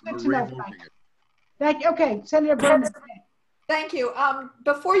 that's good to know. Thank you. Okay, Senator Berman. Thank you.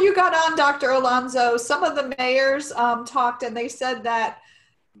 Before you got on, Dr. Alonso, some of the mayors talked, and they said that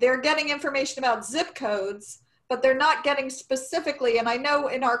they're getting information about zip codes, but they're not getting specifically. And I know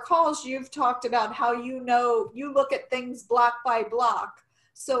in our calls, you've talked about how you look at things block by block.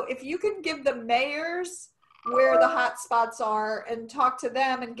 So if you can give the mayors where the hot spots are and talk to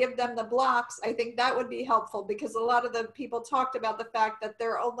them and give them the blocks, I think that would be helpful, because a lot of the people talked about the fact that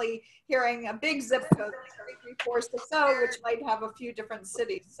they're only hearing a big zip code, 334 so, which might have a few different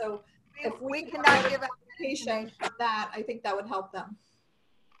cities. So if we cannot give application for that, I think that would help them.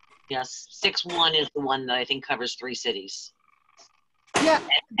 Yes, 6-1 is the one that I think covers 3 cities. Yeah.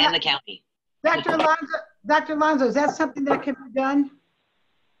 And the county. Dr. Alonso, is that something that can be done?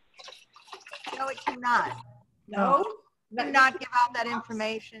 No, it cannot. No? We cannot give out that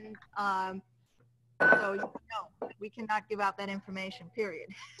information. So no, we cannot give out that information, period.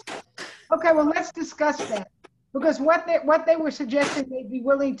 Okay, well, let's discuss that. Because what they were suggesting they'd be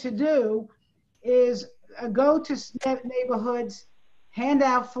willing to do is go to neighborhoods, hand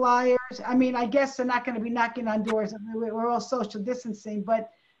out flyers. I mean, I guess they're not going to be knocking on doors. I mean, we're all social distancing, but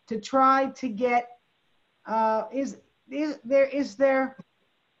to try to get, is there,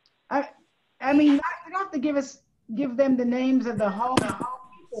 I mean, you don't have to give them the names of the home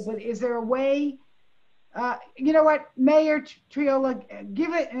people, but is there a way, you know what, Mayor Triola,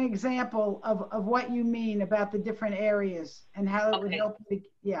 give it an example of what you mean about the different areas and how it would help you,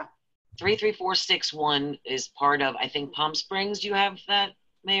 yeah. 33461 is part of, I think, Palm Springs. Do you have that,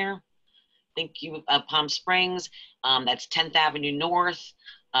 Mayor? I think you, Palm Springs, that's 10th Avenue North,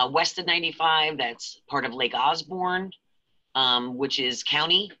 west of 95, that's part of Lake Osborne, which is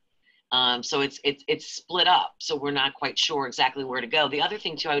county. So it's split up, so we're not quite sure exactly where to go. The other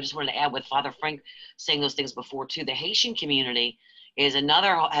thing too, I just wanted to add with Father Frank saying those things before too, the Haitian community has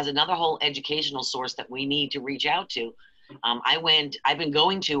another whole educational source that we need to reach out to. I've been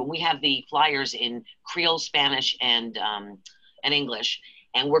going to, we have the flyers in Creole, Spanish, and English,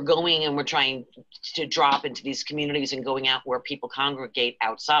 and we're going and we're trying to drop into these communities and going out where people congregate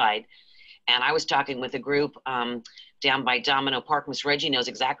outside. And I was talking with a group down by Domino Park. Miss Reggie knows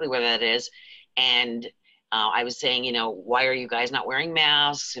exactly where that is. And I was saying, you know, why are you guys not wearing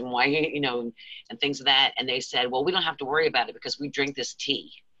masks, and why, you know, and things of that. And they said, well, we don't have to worry about it because we drink this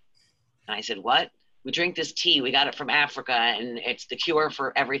tea. And I said, what? We drink this tea. We got it from Africa, and it's the cure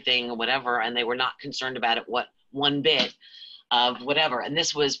for everything or whatever. And they were not concerned about it one bit of whatever. And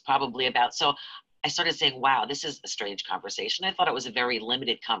this was probably about, so I started saying, wow, this is a strange conversation. I thought it was a very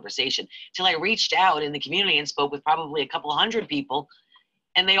limited conversation till I reached out in the community and spoke with probably a couple hundred people,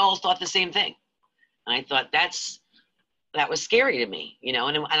 and they all thought the same thing. And I thought that was scary to me, you know,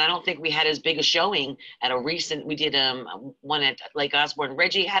 and I don't think we had as big a showing at a recent, we did one at Lake Osborne.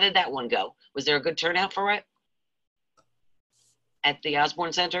 Reggie, how did that one go? Was there a good turnout for it at the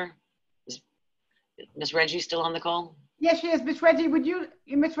Osborne Center? Is Miss Reggie still on the call? Yes, she is. Miss Reggie, would you,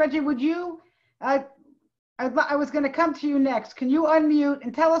 I was going to come to you next. Can you unmute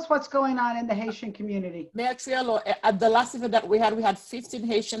and tell us what's going on in the Haitian community? Mayor Triolo, at the last event that we had 15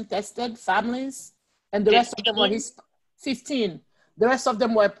 Haitian tested families, and the rest of them were 15. The rest of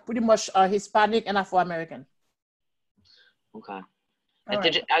them were pretty much Hispanic and Afro-American. Okay.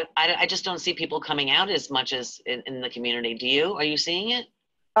 I just don't see people coming out as much as in the community. Do you? Are you seeing it?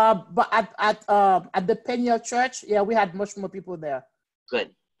 But at the Pena Church, yeah, we had much more people there.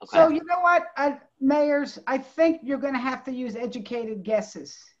 Good. Okay. So you know what, mayors, I think you're going to have to use educated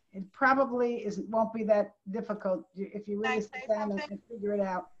guesses. It probably won't be that difficult if you really sit down and figure it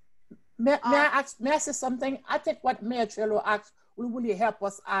out. May I say something? I think what Mayor Trello asked will really help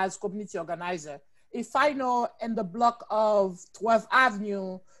us as community organizer. If I know in the block of 12th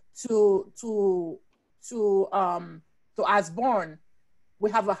Avenue to Osborne, we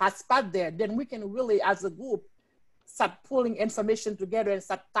have a hot spot there, then we can really, as a group, start pulling information together and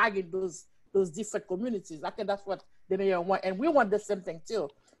start tagging those different communities. I think that's what the mayor wants, and we want the same thing too.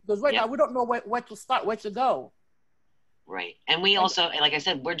 Because right now we don't know where to start, where to go. Right, and we also, like I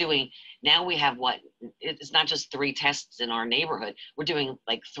said, we're doing, now we have it's not just 3 tests in our neighborhood. We're doing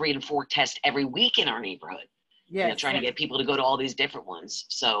like 3 to 4 tests every week in our neighborhood. Yeah, you know, trying to get people to go to all these different ones.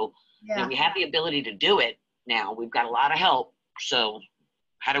 So you know, we have the ability to do it now. We've got a lot of help. So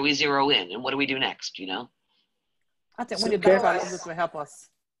how do we zero in, and what do we do next? You know. I think we need that to help us.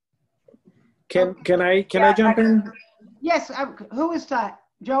 Can I jump in? Yes. Who is that?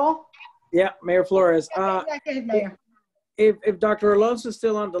 Joel? Yeah, Mayor Flores. Mayor. If Dr. Alonso is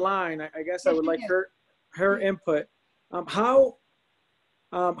still on the line, I guess I would like her input. How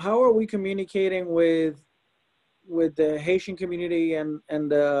are we communicating with the Haitian community and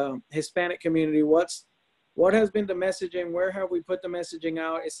the Hispanic community? What has been the messaging? Where have we put the messaging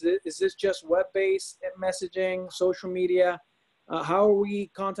out? Is this just web-based messaging, social media? How are we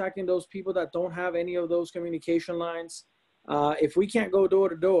contacting those people that don't have any of those communication lines? If we can't go door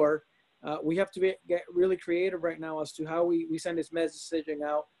to door, we have to get really creative right now as to how we send this messaging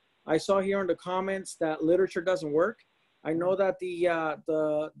out. I saw here in the comments that literature doesn't work. I know that the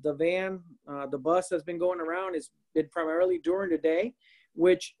van, the bus that's been going around has been primarily during the day,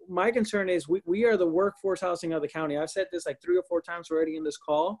 which my concern is we are the workforce housing of the county. I've said this like 3 or 4 times already in this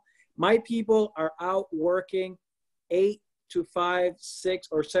call. My people are out working 8 to 5, 6,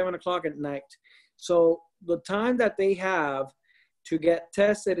 or 7 o'clock at night. So the time that they have to get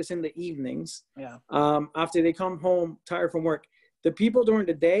tested is in the evenings. Yeah. After they come home tired from work. The people during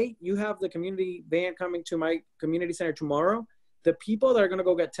the day, you have the community van coming to my community center tomorrow. The people that are going to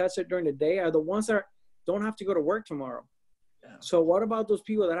go get tested during the day are the ones that don't have to go to work tomorrow. So what about those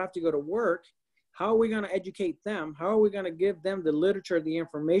people that have to go to work? How are we going to educate them? How are we going to give them the literature, the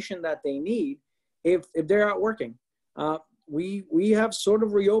information that they need if they're out working? We have sort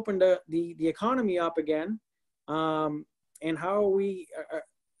of reopened the economy up again. And how are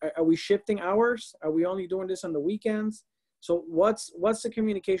we shifting hours? Are we only doing this on the weekends? So what's the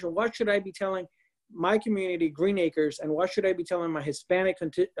communication? What should I be telling my community, Green Acres, and what should I be telling my Hispanic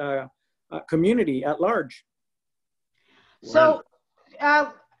community at large? So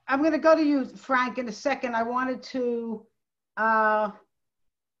I'm going to go to you, Frank, in a second. I wanted to I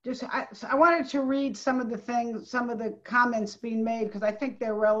wanted to read some of the things, some of the comments being made, because I think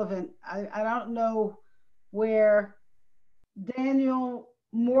they're relevant. I don't know where Daniel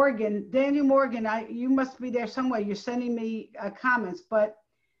Morgan, you must be there somewhere. You're sending me comments, but.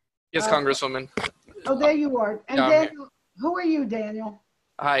 Yes, Congresswoman. Oh, there you are. And yeah, Daniel, who are you, Daniel?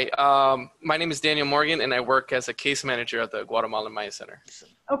 Hi, my name is Daniel Morgan, and I work as a case manager at the Guatemalan Maya Center.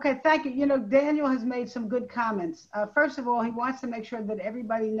 Okay, thank you. You know, Daniel has made some good comments. First of all, he wants to make sure that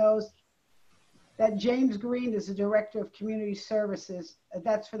everybody knows that James Green is the Director of Community Services.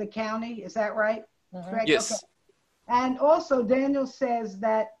 That's for the county, is that right? Correct? Yes. Okay. And also, Daniel says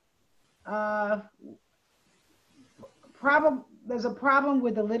that there's a problem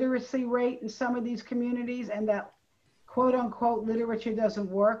with the literacy rate in some of these communities, and that quote unquote literature doesn't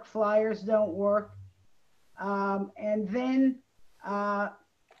work, flyers don't work. And then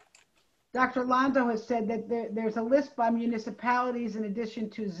Dr. Londo has said that there's a list by municipalities in addition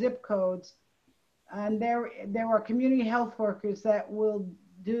to zip codes. And there are community health workers that will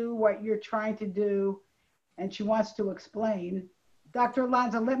do what you're trying to do. And she wants to explain. Dr.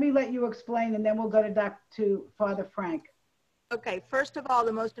 Alonso, let you explain, and then we'll go to Father Frank. Okay, first of all,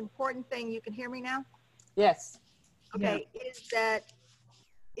 the most important thing, you can hear me now? Yes. Okay, yeah. Is that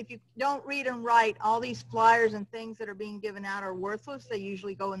if you don't read and write, all these flyers and things that are being given out are worthless. They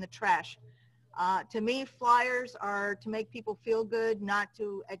usually go in the trash. To me, flyers are to make people feel good, not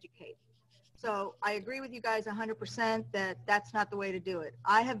to educate. So I agree with you guys 100% that that's not the way to do it.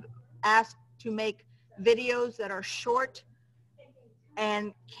 I have asked to make videos that are short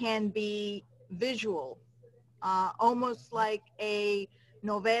and can be visual, almost like a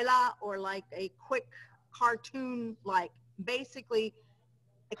novela or like a quick cartoon, like basically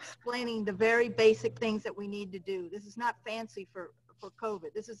explaining the very basic things that we need to do. This is not fancy for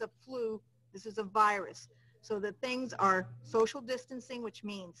COVID. This is a flu. This is a virus. So the things are social distancing, which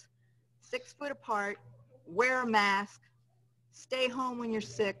means 6 foot apart, wear a mask, stay home when you're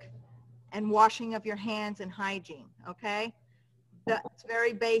sick, and washing of your hands and hygiene, okay? That's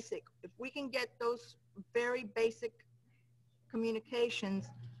very basic. If we can get those very basic communications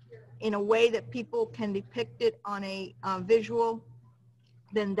in a way that people can depict it on a visual,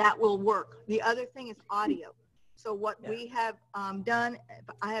 then that will work. The other thing is audio. So what we have done,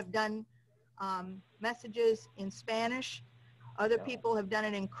 I have done messages in Spanish. Other people have done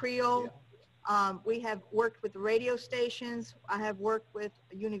it in Creole. We have worked with radio stations. I have worked with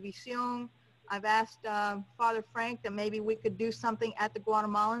Univision. I've asked Father Frank that maybe we could do something at the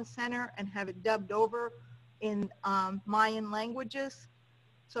Guatemalan Center and have it dubbed over in Mayan languages.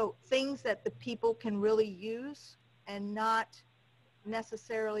 So things that the people can really use and not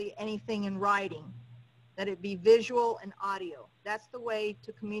necessarily anything in writing, that it be visual and audio. That's the way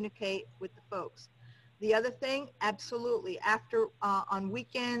to communicate with the folks. The other thing, absolutely, after on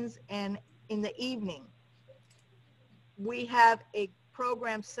weekends and in the evening, we have a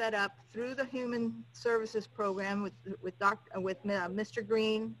program set up through the Human Services Program with Mr.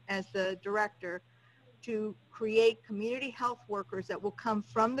 Green as the director to create community health workers that will come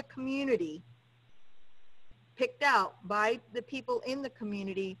from the community, picked out by the people in the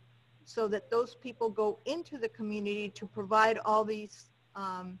community, so that those people go into the community to provide all these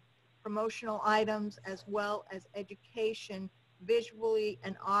promotional items as well as education visually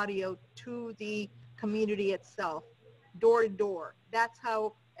and audio to the community itself, door to door. That's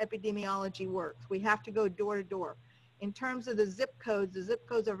how epidemiology works. We have to go door to door. In terms of the zip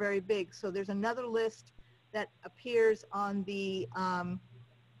codes are very big. So there's another list that appears on the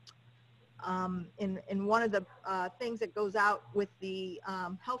in one of the things that goes out with the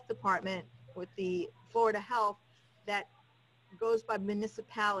health department, with the Florida Health, that goes by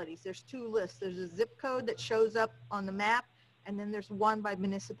municipalities. There's 2 lists. There's a zip code that shows up on the map, and then there's one by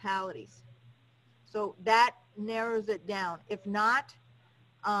municipalities. So that narrows it down. If not,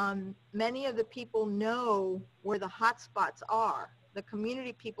 many of the people know where the hot spots are. The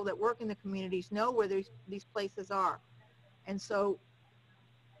community people that work in the communities know where these places are. And so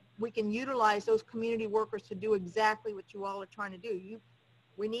we can utilize those community workers to do exactly what you all are trying to do.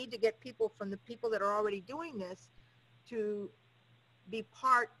 We need to get people from the people that are already doing this to be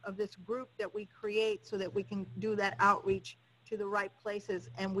part of this group that we create so that we can do that outreach to the right places,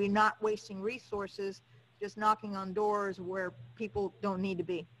 and we're not wasting resources just knocking on doors where people don't need to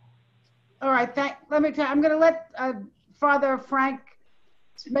be. All right, let me tell you, I'm going to let Father Frank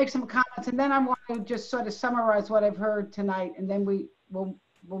make some comments, and then I want to just sort of summarize what I've heard tonight, and then we'll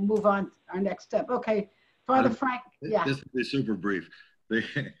move on to our next step. Okay, Father Frank, yeah. This will be super brief.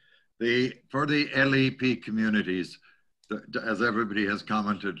 For the LEP communities, as everybody has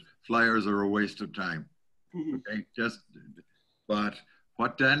commented, flyers are a waste of time. Okay, but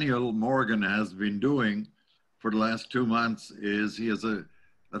what Daniel Morgan has been doing for the last 2 months is he has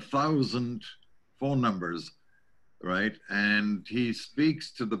 1,000 phone numbers, right? And he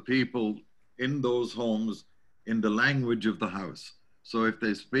speaks to the people in those homes in the language of the house. So if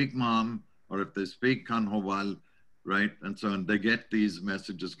they speak Mom or if they speak Kanhowal, right, and so on, they get these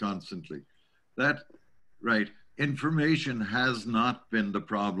messages constantly. Right, information has not been the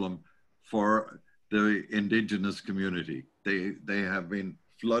problem for the indigenous community. They have been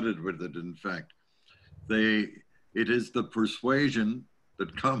flooded with it, in fact. It is the persuasion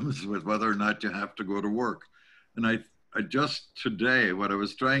that comes with whether or not you have to go to work. And I just today, what I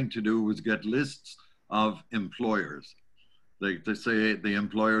was trying to do was get lists of employers. They say the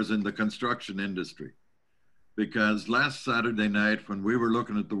employers in the construction industry. Because last Saturday night, when we were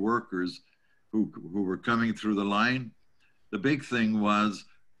looking at the workers who were coming through the line, the big thing was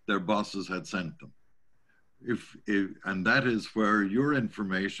their bosses had sent them. And that is where your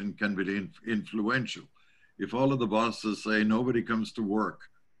information can be influential. If all of the bosses say nobody comes to work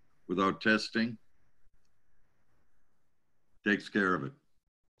without testing, takes care of it.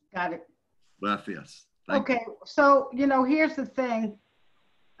 Got it. Gracias. Okay, so, here's the thing.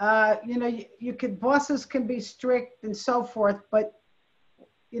 Bosses can be strict and so forth, but,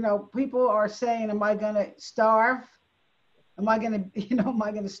 people are saying, am I going to starve? Am I going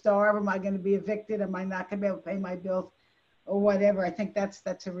to starve? Am I going to be evicted? Am I not going to be able to pay my bills or whatever? I think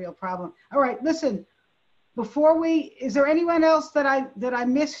that's a real problem. All right, listen, is there anyone else that I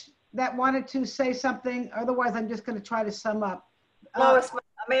missed that wanted to say something? Otherwise, I'm just going to try to sum up. Lois,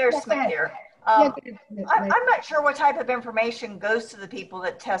 Mayor Smith here. I'm not sure what type of information goes to the people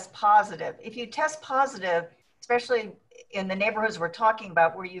that test positive. If you test positive, especially in the neighborhoods we're talking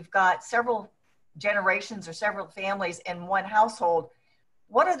about, where you've got several generations or several families in one household,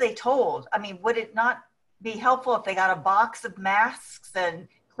 what are they told? I mean, would it not be helpful if they got a box of masks and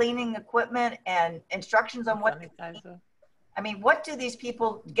cleaning equipment and instructions on what? I mean, what do these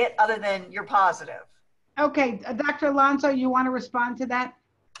people get other than you're positive? Okay, Dr. Alonso, you want to respond to that?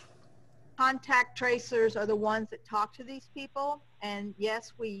 Contact tracers are the ones that talk to these people, and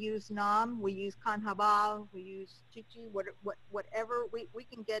yes, we use NAM, we use Kanhabal, we use Chichi, whatever. We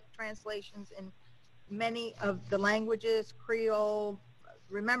can get translations in many of the languages, Creole.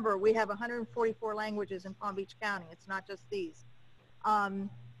 Remember, we have 144 languages in Palm Beach County. It's not just these.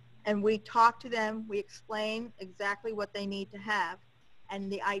 And we talk to them, we explain exactly what they need to have. And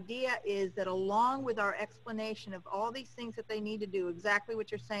the idea is that along with our explanation of all these things that they need to do, exactly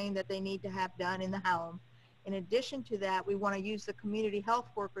what you're saying that they need to have done in the home, in addition to that, we want to use the community health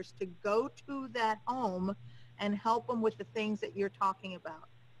workers to go to that home and help them with the things that you're talking about.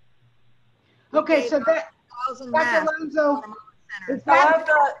 Okay, so that, Dr. Alonso,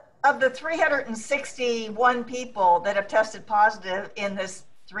 of the 361 people that have tested positive in this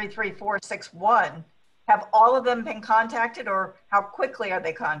 33461, have all of them been contacted, or how quickly are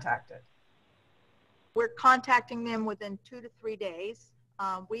they contacted? We're contacting them within 2 to 3 days.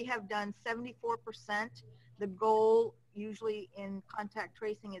 We have done 74%. The goal usually in contact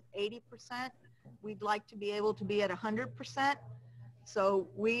tracing is 80%. We'd like to be able to be at 100%. So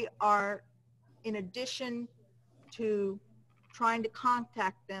we are, in addition to trying to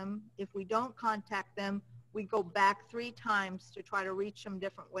contact them, if we don't contact them, we go back 3 times to try to reach them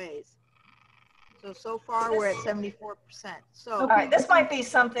different ways. So far we're at 74%. So all right, this might be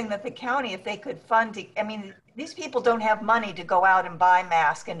something that the county, if they could fund, I mean, these people don't have money to go out and buy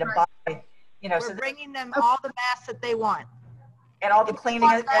masks and to buy, we're so bringing them all the masks that they want. And all the cleaning.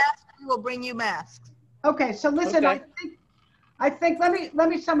 Masks, we will bring you masks. Okay, so listen, okay. I think let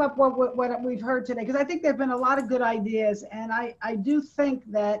me sum up what we've heard today, because I think there've been a lot of good ideas, and I do think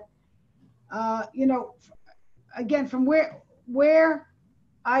that again, from where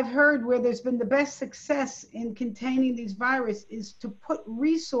I've heard where there's been the best success in containing these viruses is to put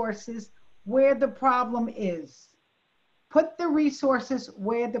resources where the problem is. Put the resources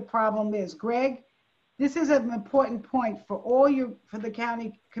where the problem is. Greg, this is an important point for the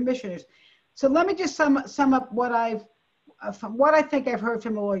county commissioners. So let me just sum up what I think I've heard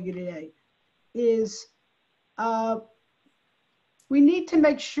from all of you today is we need to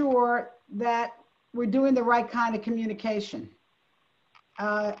make sure that we're doing the right kind of communication.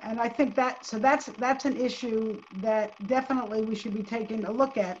 And I think that's an issue that definitely we should be taking a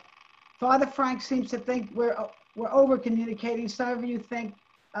look at. Father Frank seems to think we're over communicating. Some of you think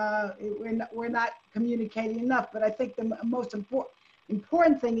we're not communicating enough, but I think the most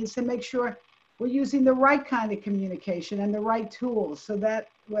important thing is to make sure we're using the right kind of communication and the right tools. So that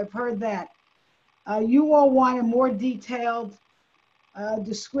I've heard that. You all want a more detailed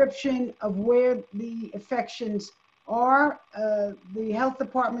description of where the infections are. The health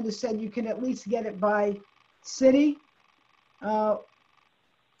department has said you can at least get it by city.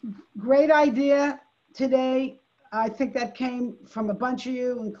 Great idea today. I think that came from a bunch of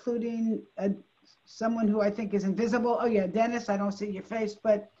you, including someone who I think is invisible. Oh yeah, Dennis, I don't see your face,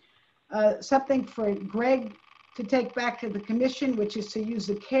 but something for Greg to take back to the commission, which is to use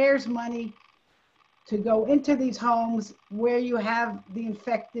the CARES money to go into these homes where you have the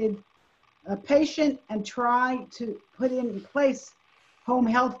infected patient and try to put in place home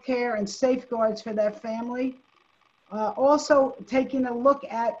health care and safeguards for that family. Also taking a look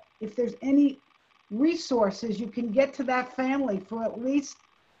at if there's any resources you can get to that family for at least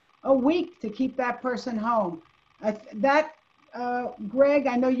a week to keep that person home. Greg,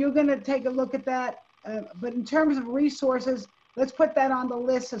 I know you're going to take a look at that, but in terms of resources, let's put that on the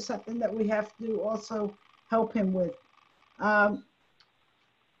list of something that we have to also help him with.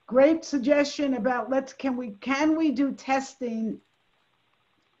 Great suggestion about can we do testing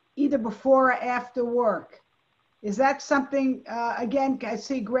either before or after work? Is that something, again, I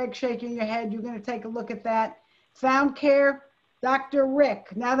see Greg shaking your head, you're going to take a look at that. Found Care, Dr.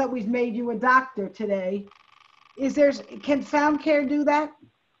 Rick, now that we've made you a doctor today, can Found Care do that?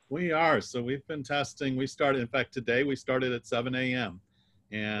 We are. So we've been testing. We started, in fact, today we started at 7 a.m.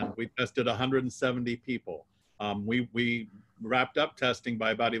 and we tested 170 people. We wrapped up testing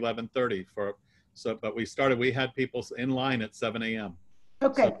by about 11:30 but we had people in line at 7 a.m.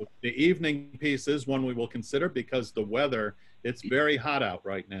 Okay. So the evening piece is one we will consider because the weather, it's very hot out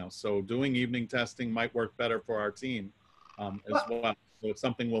right now. So doing evening testing might work better for our team as well. So it's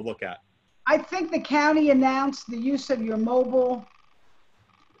something we'll look at. I think the county announced the use of your mobile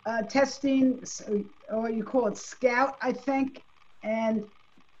testing, or you call it Scout, I think. And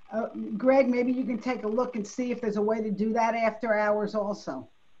Greg, maybe you can take a look and see if there's a way to do that after hours also.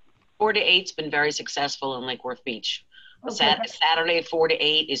 4 to 8's been very successful in Lake Worth Beach. Okay. Saturday 4 to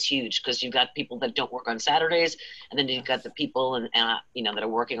 8 is huge because you've got people that don't work on Saturdays, and then you've got the people that are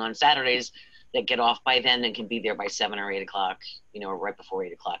working on Saturdays that get off by then and can be there by 7 or 8 o'clock, or right before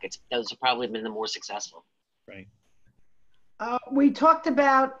 8 o'clock. Those have probably been the more successful. Right. We talked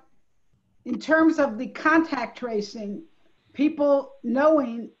about, in terms of the contact tracing, people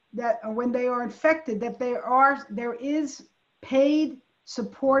knowing that when they are infected, that there is paid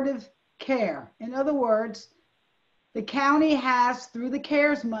supportive care. In other words, the county has, through the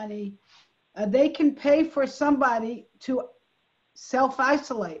CARES money, they can pay for somebody to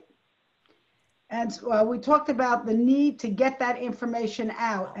self-isolate. And we talked about the need to get that information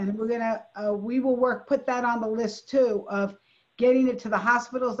out, and we will put that on the list too, of getting it to the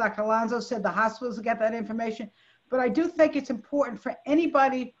hospitals. Dr. Alonso said the hospitals will get that information, but I do think it's important for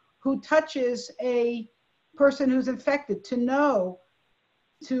anybody who touches a person who's infected to know,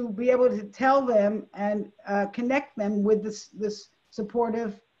 to be able to tell them and connect them with this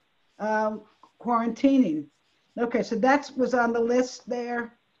supportive quarantining. Okay, so that was on the list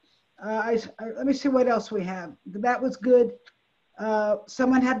there. Let me see what else we have. That was good.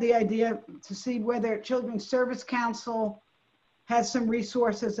 Someone had the idea to see whether Children's Service Council has some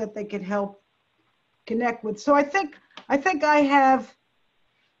resources that they could help connect with. So I think I have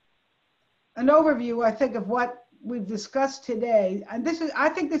an overview, of what we've discussed today. And I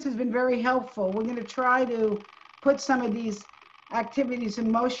think this has been very helpful. We're going to try to put some of these activities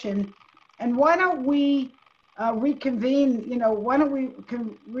in motion. And why don't we reconvene, why don't we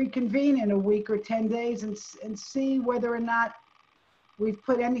reconvene in a week or 10 days and see whether or not we've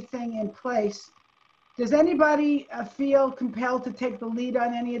put anything in place. Does anybody feel compelled to take the lead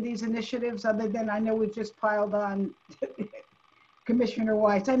on any of these initiatives, other than, I know we've just piled on Commissioner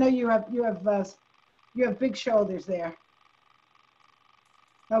Weiss. I know you have big shoulders there.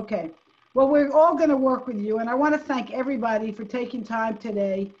 Okay. Well, we're all going to work with you, and I want to thank everybody for taking time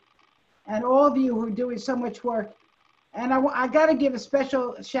today, and all of you who are doing so much work. And I got to give a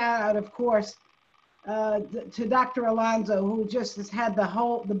special shout out, of course, to Dr. Alonso, who just has had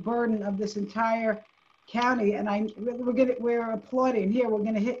the burden of this entire county. And we're applauding here. We're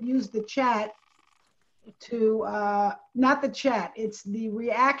going to use the chat to not the chat. It's the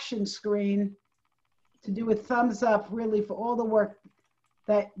reaction screen to do a thumbs up really for all the work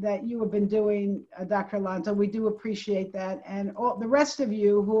that you have been doing, Dr. Alonso. We do appreciate that. And all the rest of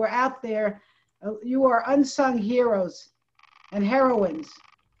you who are out there, you are unsung heroes and heroines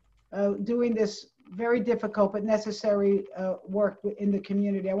doing this very difficult but necessary work in the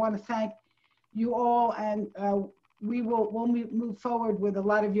community. I want to thank you all, and we'll move forward with a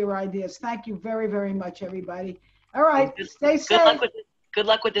lot of your ideas. Thank you very, very much, everybody. All right, stay safe. Good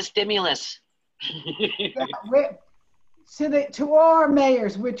luck with the stimulus. To all our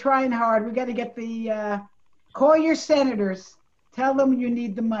mayors, we're trying hard. We got to get the, call your senators, tell them you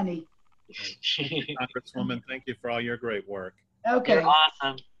need the money. Congresswoman, thank you for all your great work. Okay. You're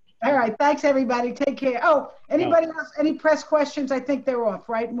awesome. All right, thanks everybody. Take care. Oh, anybody else, any press questions? I think they're off,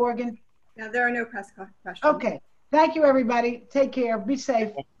 right, Morgan? No, there are no press questions. Okay, thank you everybody. Take care, be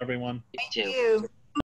safe. Everyone. Thank you.